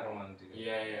that. I don't want to do.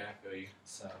 Yeah, I feel you.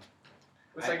 So.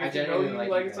 It's like if you know you,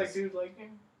 like it's like, dude, like.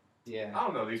 Yeah. I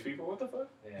don't know these people. What the fuck?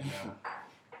 Yeah. No.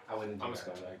 I wouldn't do I'm that. just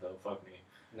gonna like though. Fuck me.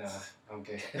 Nah, I'm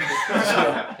good.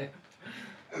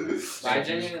 But I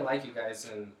genuinely like you guys,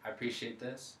 and I appreciate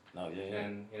this. No, yeah.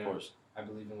 And you know, of course. I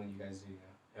believe in what you guys do.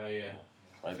 Hell yeah.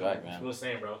 Right back, man. Feel the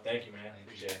same, bro. Thank you, man.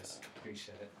 Appreciate it.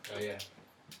 Appreciate it. Oh yeah.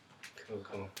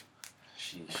 Cool.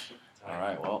 Sheesh. All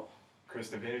right, well. Chris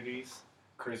Divinities,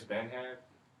 Chris Benham,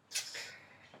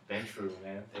 Ben True,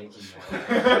 man. Thank you,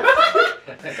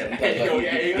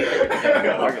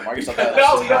 Marcus,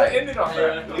 no, we gotta end it on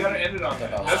that. We gotta end it on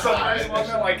that. That's the first one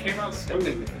that like came out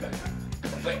smooth.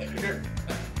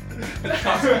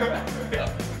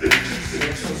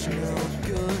 It's no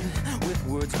good with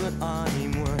words, but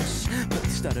I'm worse. But they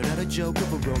started out a joke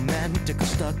of a romantic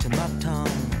stuck to my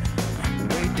tongue.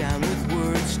 Way down with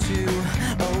words too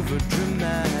over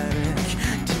dramatic.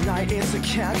 Tonight it's it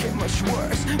can't get much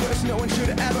worse. Worse, no one should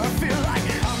ever feel like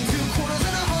I'm 2/4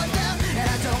 and a heart down, and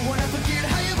I don't wanna forget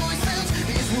how your voice sounds.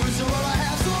 These words are all I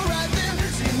have, so write them.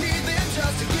 So you need them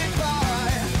just to get by.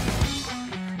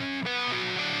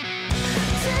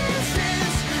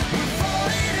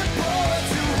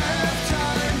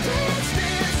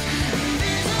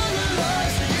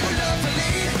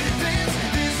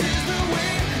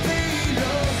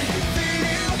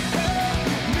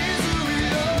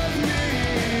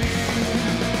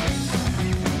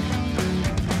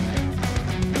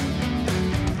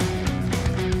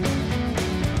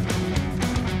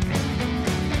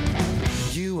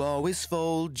 Always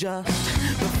fold just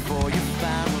before you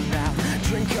found out.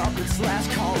 Drink up, it's last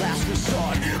call, last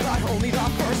resort, but only the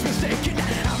first mistake.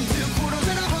 I'm